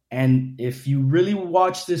 And if you really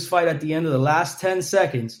watch this fight at the end of the last 10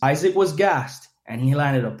 seconds, Isaac was gassed and he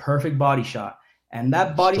landed a perfect body shot. And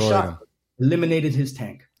that body shot eliminated his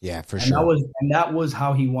tank. Yeah, for sure. That was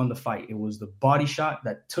how he won the fight. It was the body shot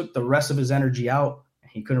that took the rest of his energy out.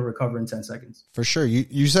 He couldn't recover in 10 seconds. For sure.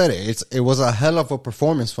 You said it. It was a hell of a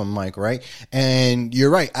performance from Mike, right? And you're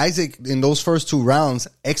right. Isaac, in those first 2 rounds,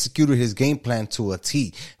 executed his game plan to a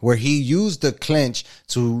T, where he used the clinch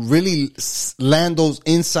to really land those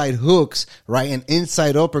inside hooks, right? And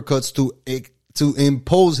inside uppercuts to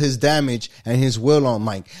impose his damage and his will on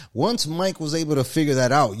Mike. Once Mike was able to figure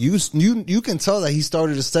that out, you can tell that he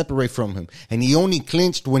started to separate from him, and he only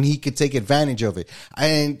clinched when he could take advantage of it.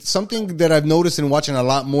 And something that I've noticed in watching a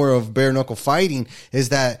lot more of bare knuckle fighting is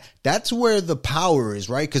that that's where the power is,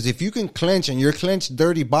 right? Because if you can clinch and your clinch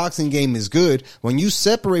dirty boxing game is good, when you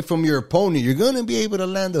separate from your opponent, you're going to be able to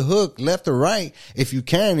land a hook left or right if you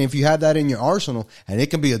have that in your arsenal, and it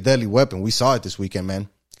can be a deadly weapon. We saw it this weekend, man.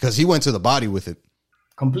 Because he went to the body with it.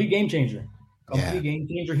 Complete game changer. Game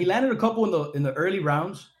changer. He landed a couple in the early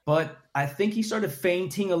rounds, but I think he started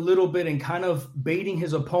feinting a little bit and kind of baiting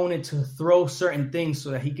his opponent to throw certain things so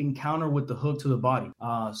that he can counter with the hook to the body.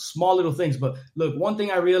 Small little things. But look, one thing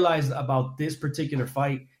I realized about this particular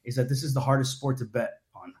fight is that this is the hardest sport to bet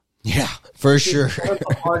on. Yeah, for sure. It's one of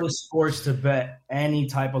the hardest sports to bet any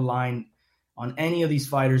type of line on any of these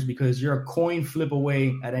fighters, because you're a coin flip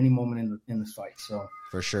away at any moment in this fight. So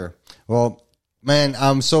for sure. Well, man,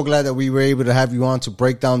 I'm so glad that we were able to have you on to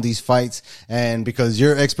break down these fights, and because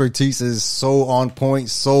your expertise is so on point,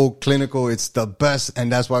 so clinical, it's the best,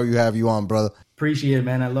 and that's why we have you on, brother. Appreciate it,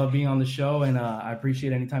 man. I love being on the show, and I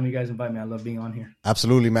appreciate anytime you guys invite me. I love being on here.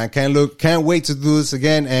 Absolutely, man. Can't wait to do this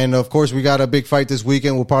again, and of course, we got a big fight this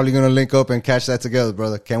weekend. We're probably going to link up and catch that together,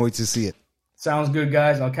 brother. Can't wait to see it. Sounds good,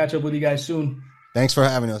 guys. I'll catch up with you guys soon. Thanks for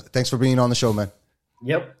having us. Thanks for being on the show, man.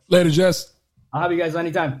 Yep. Later, Jess. I'll have you guys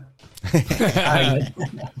anytime.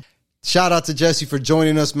 Shout out to Jesse for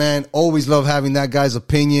joining us, man. Always love having that guy's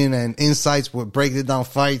opinion and insights with breaking down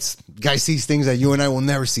fights. Guy sees things that you and I will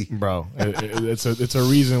never see. Bro, it's a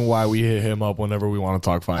reason why we hit him up whenever we want to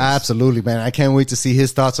talk fights. Absolutely, man. I can't wait to see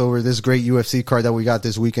his thoughts over this great UFC card that we got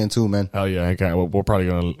this weekend too, man. Hell yeah, I can't. We're probably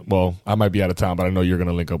gonna. Well, I might be out of town, but I know you're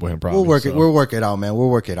gonna link up with him. Probably. We'll work it out, man. We'll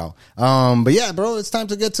work it out. But yeah, bro, it's time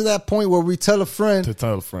to get to that point where we tell a friend to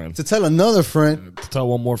tell a friend to tell another friend to tell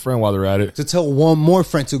one more friend while they're at it to tell one more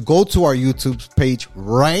friend to go to our YouTube page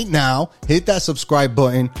right now, hit that subscribe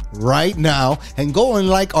button right now, and go and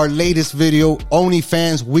like our latest video,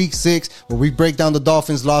 OnlyFans Week 6, where we break down the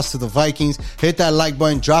Dolphins' loss to the Vikings. Hit that like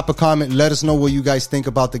button, drop a comment, let us know what you guys think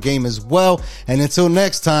about the game as well. And until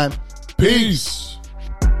next time, peace.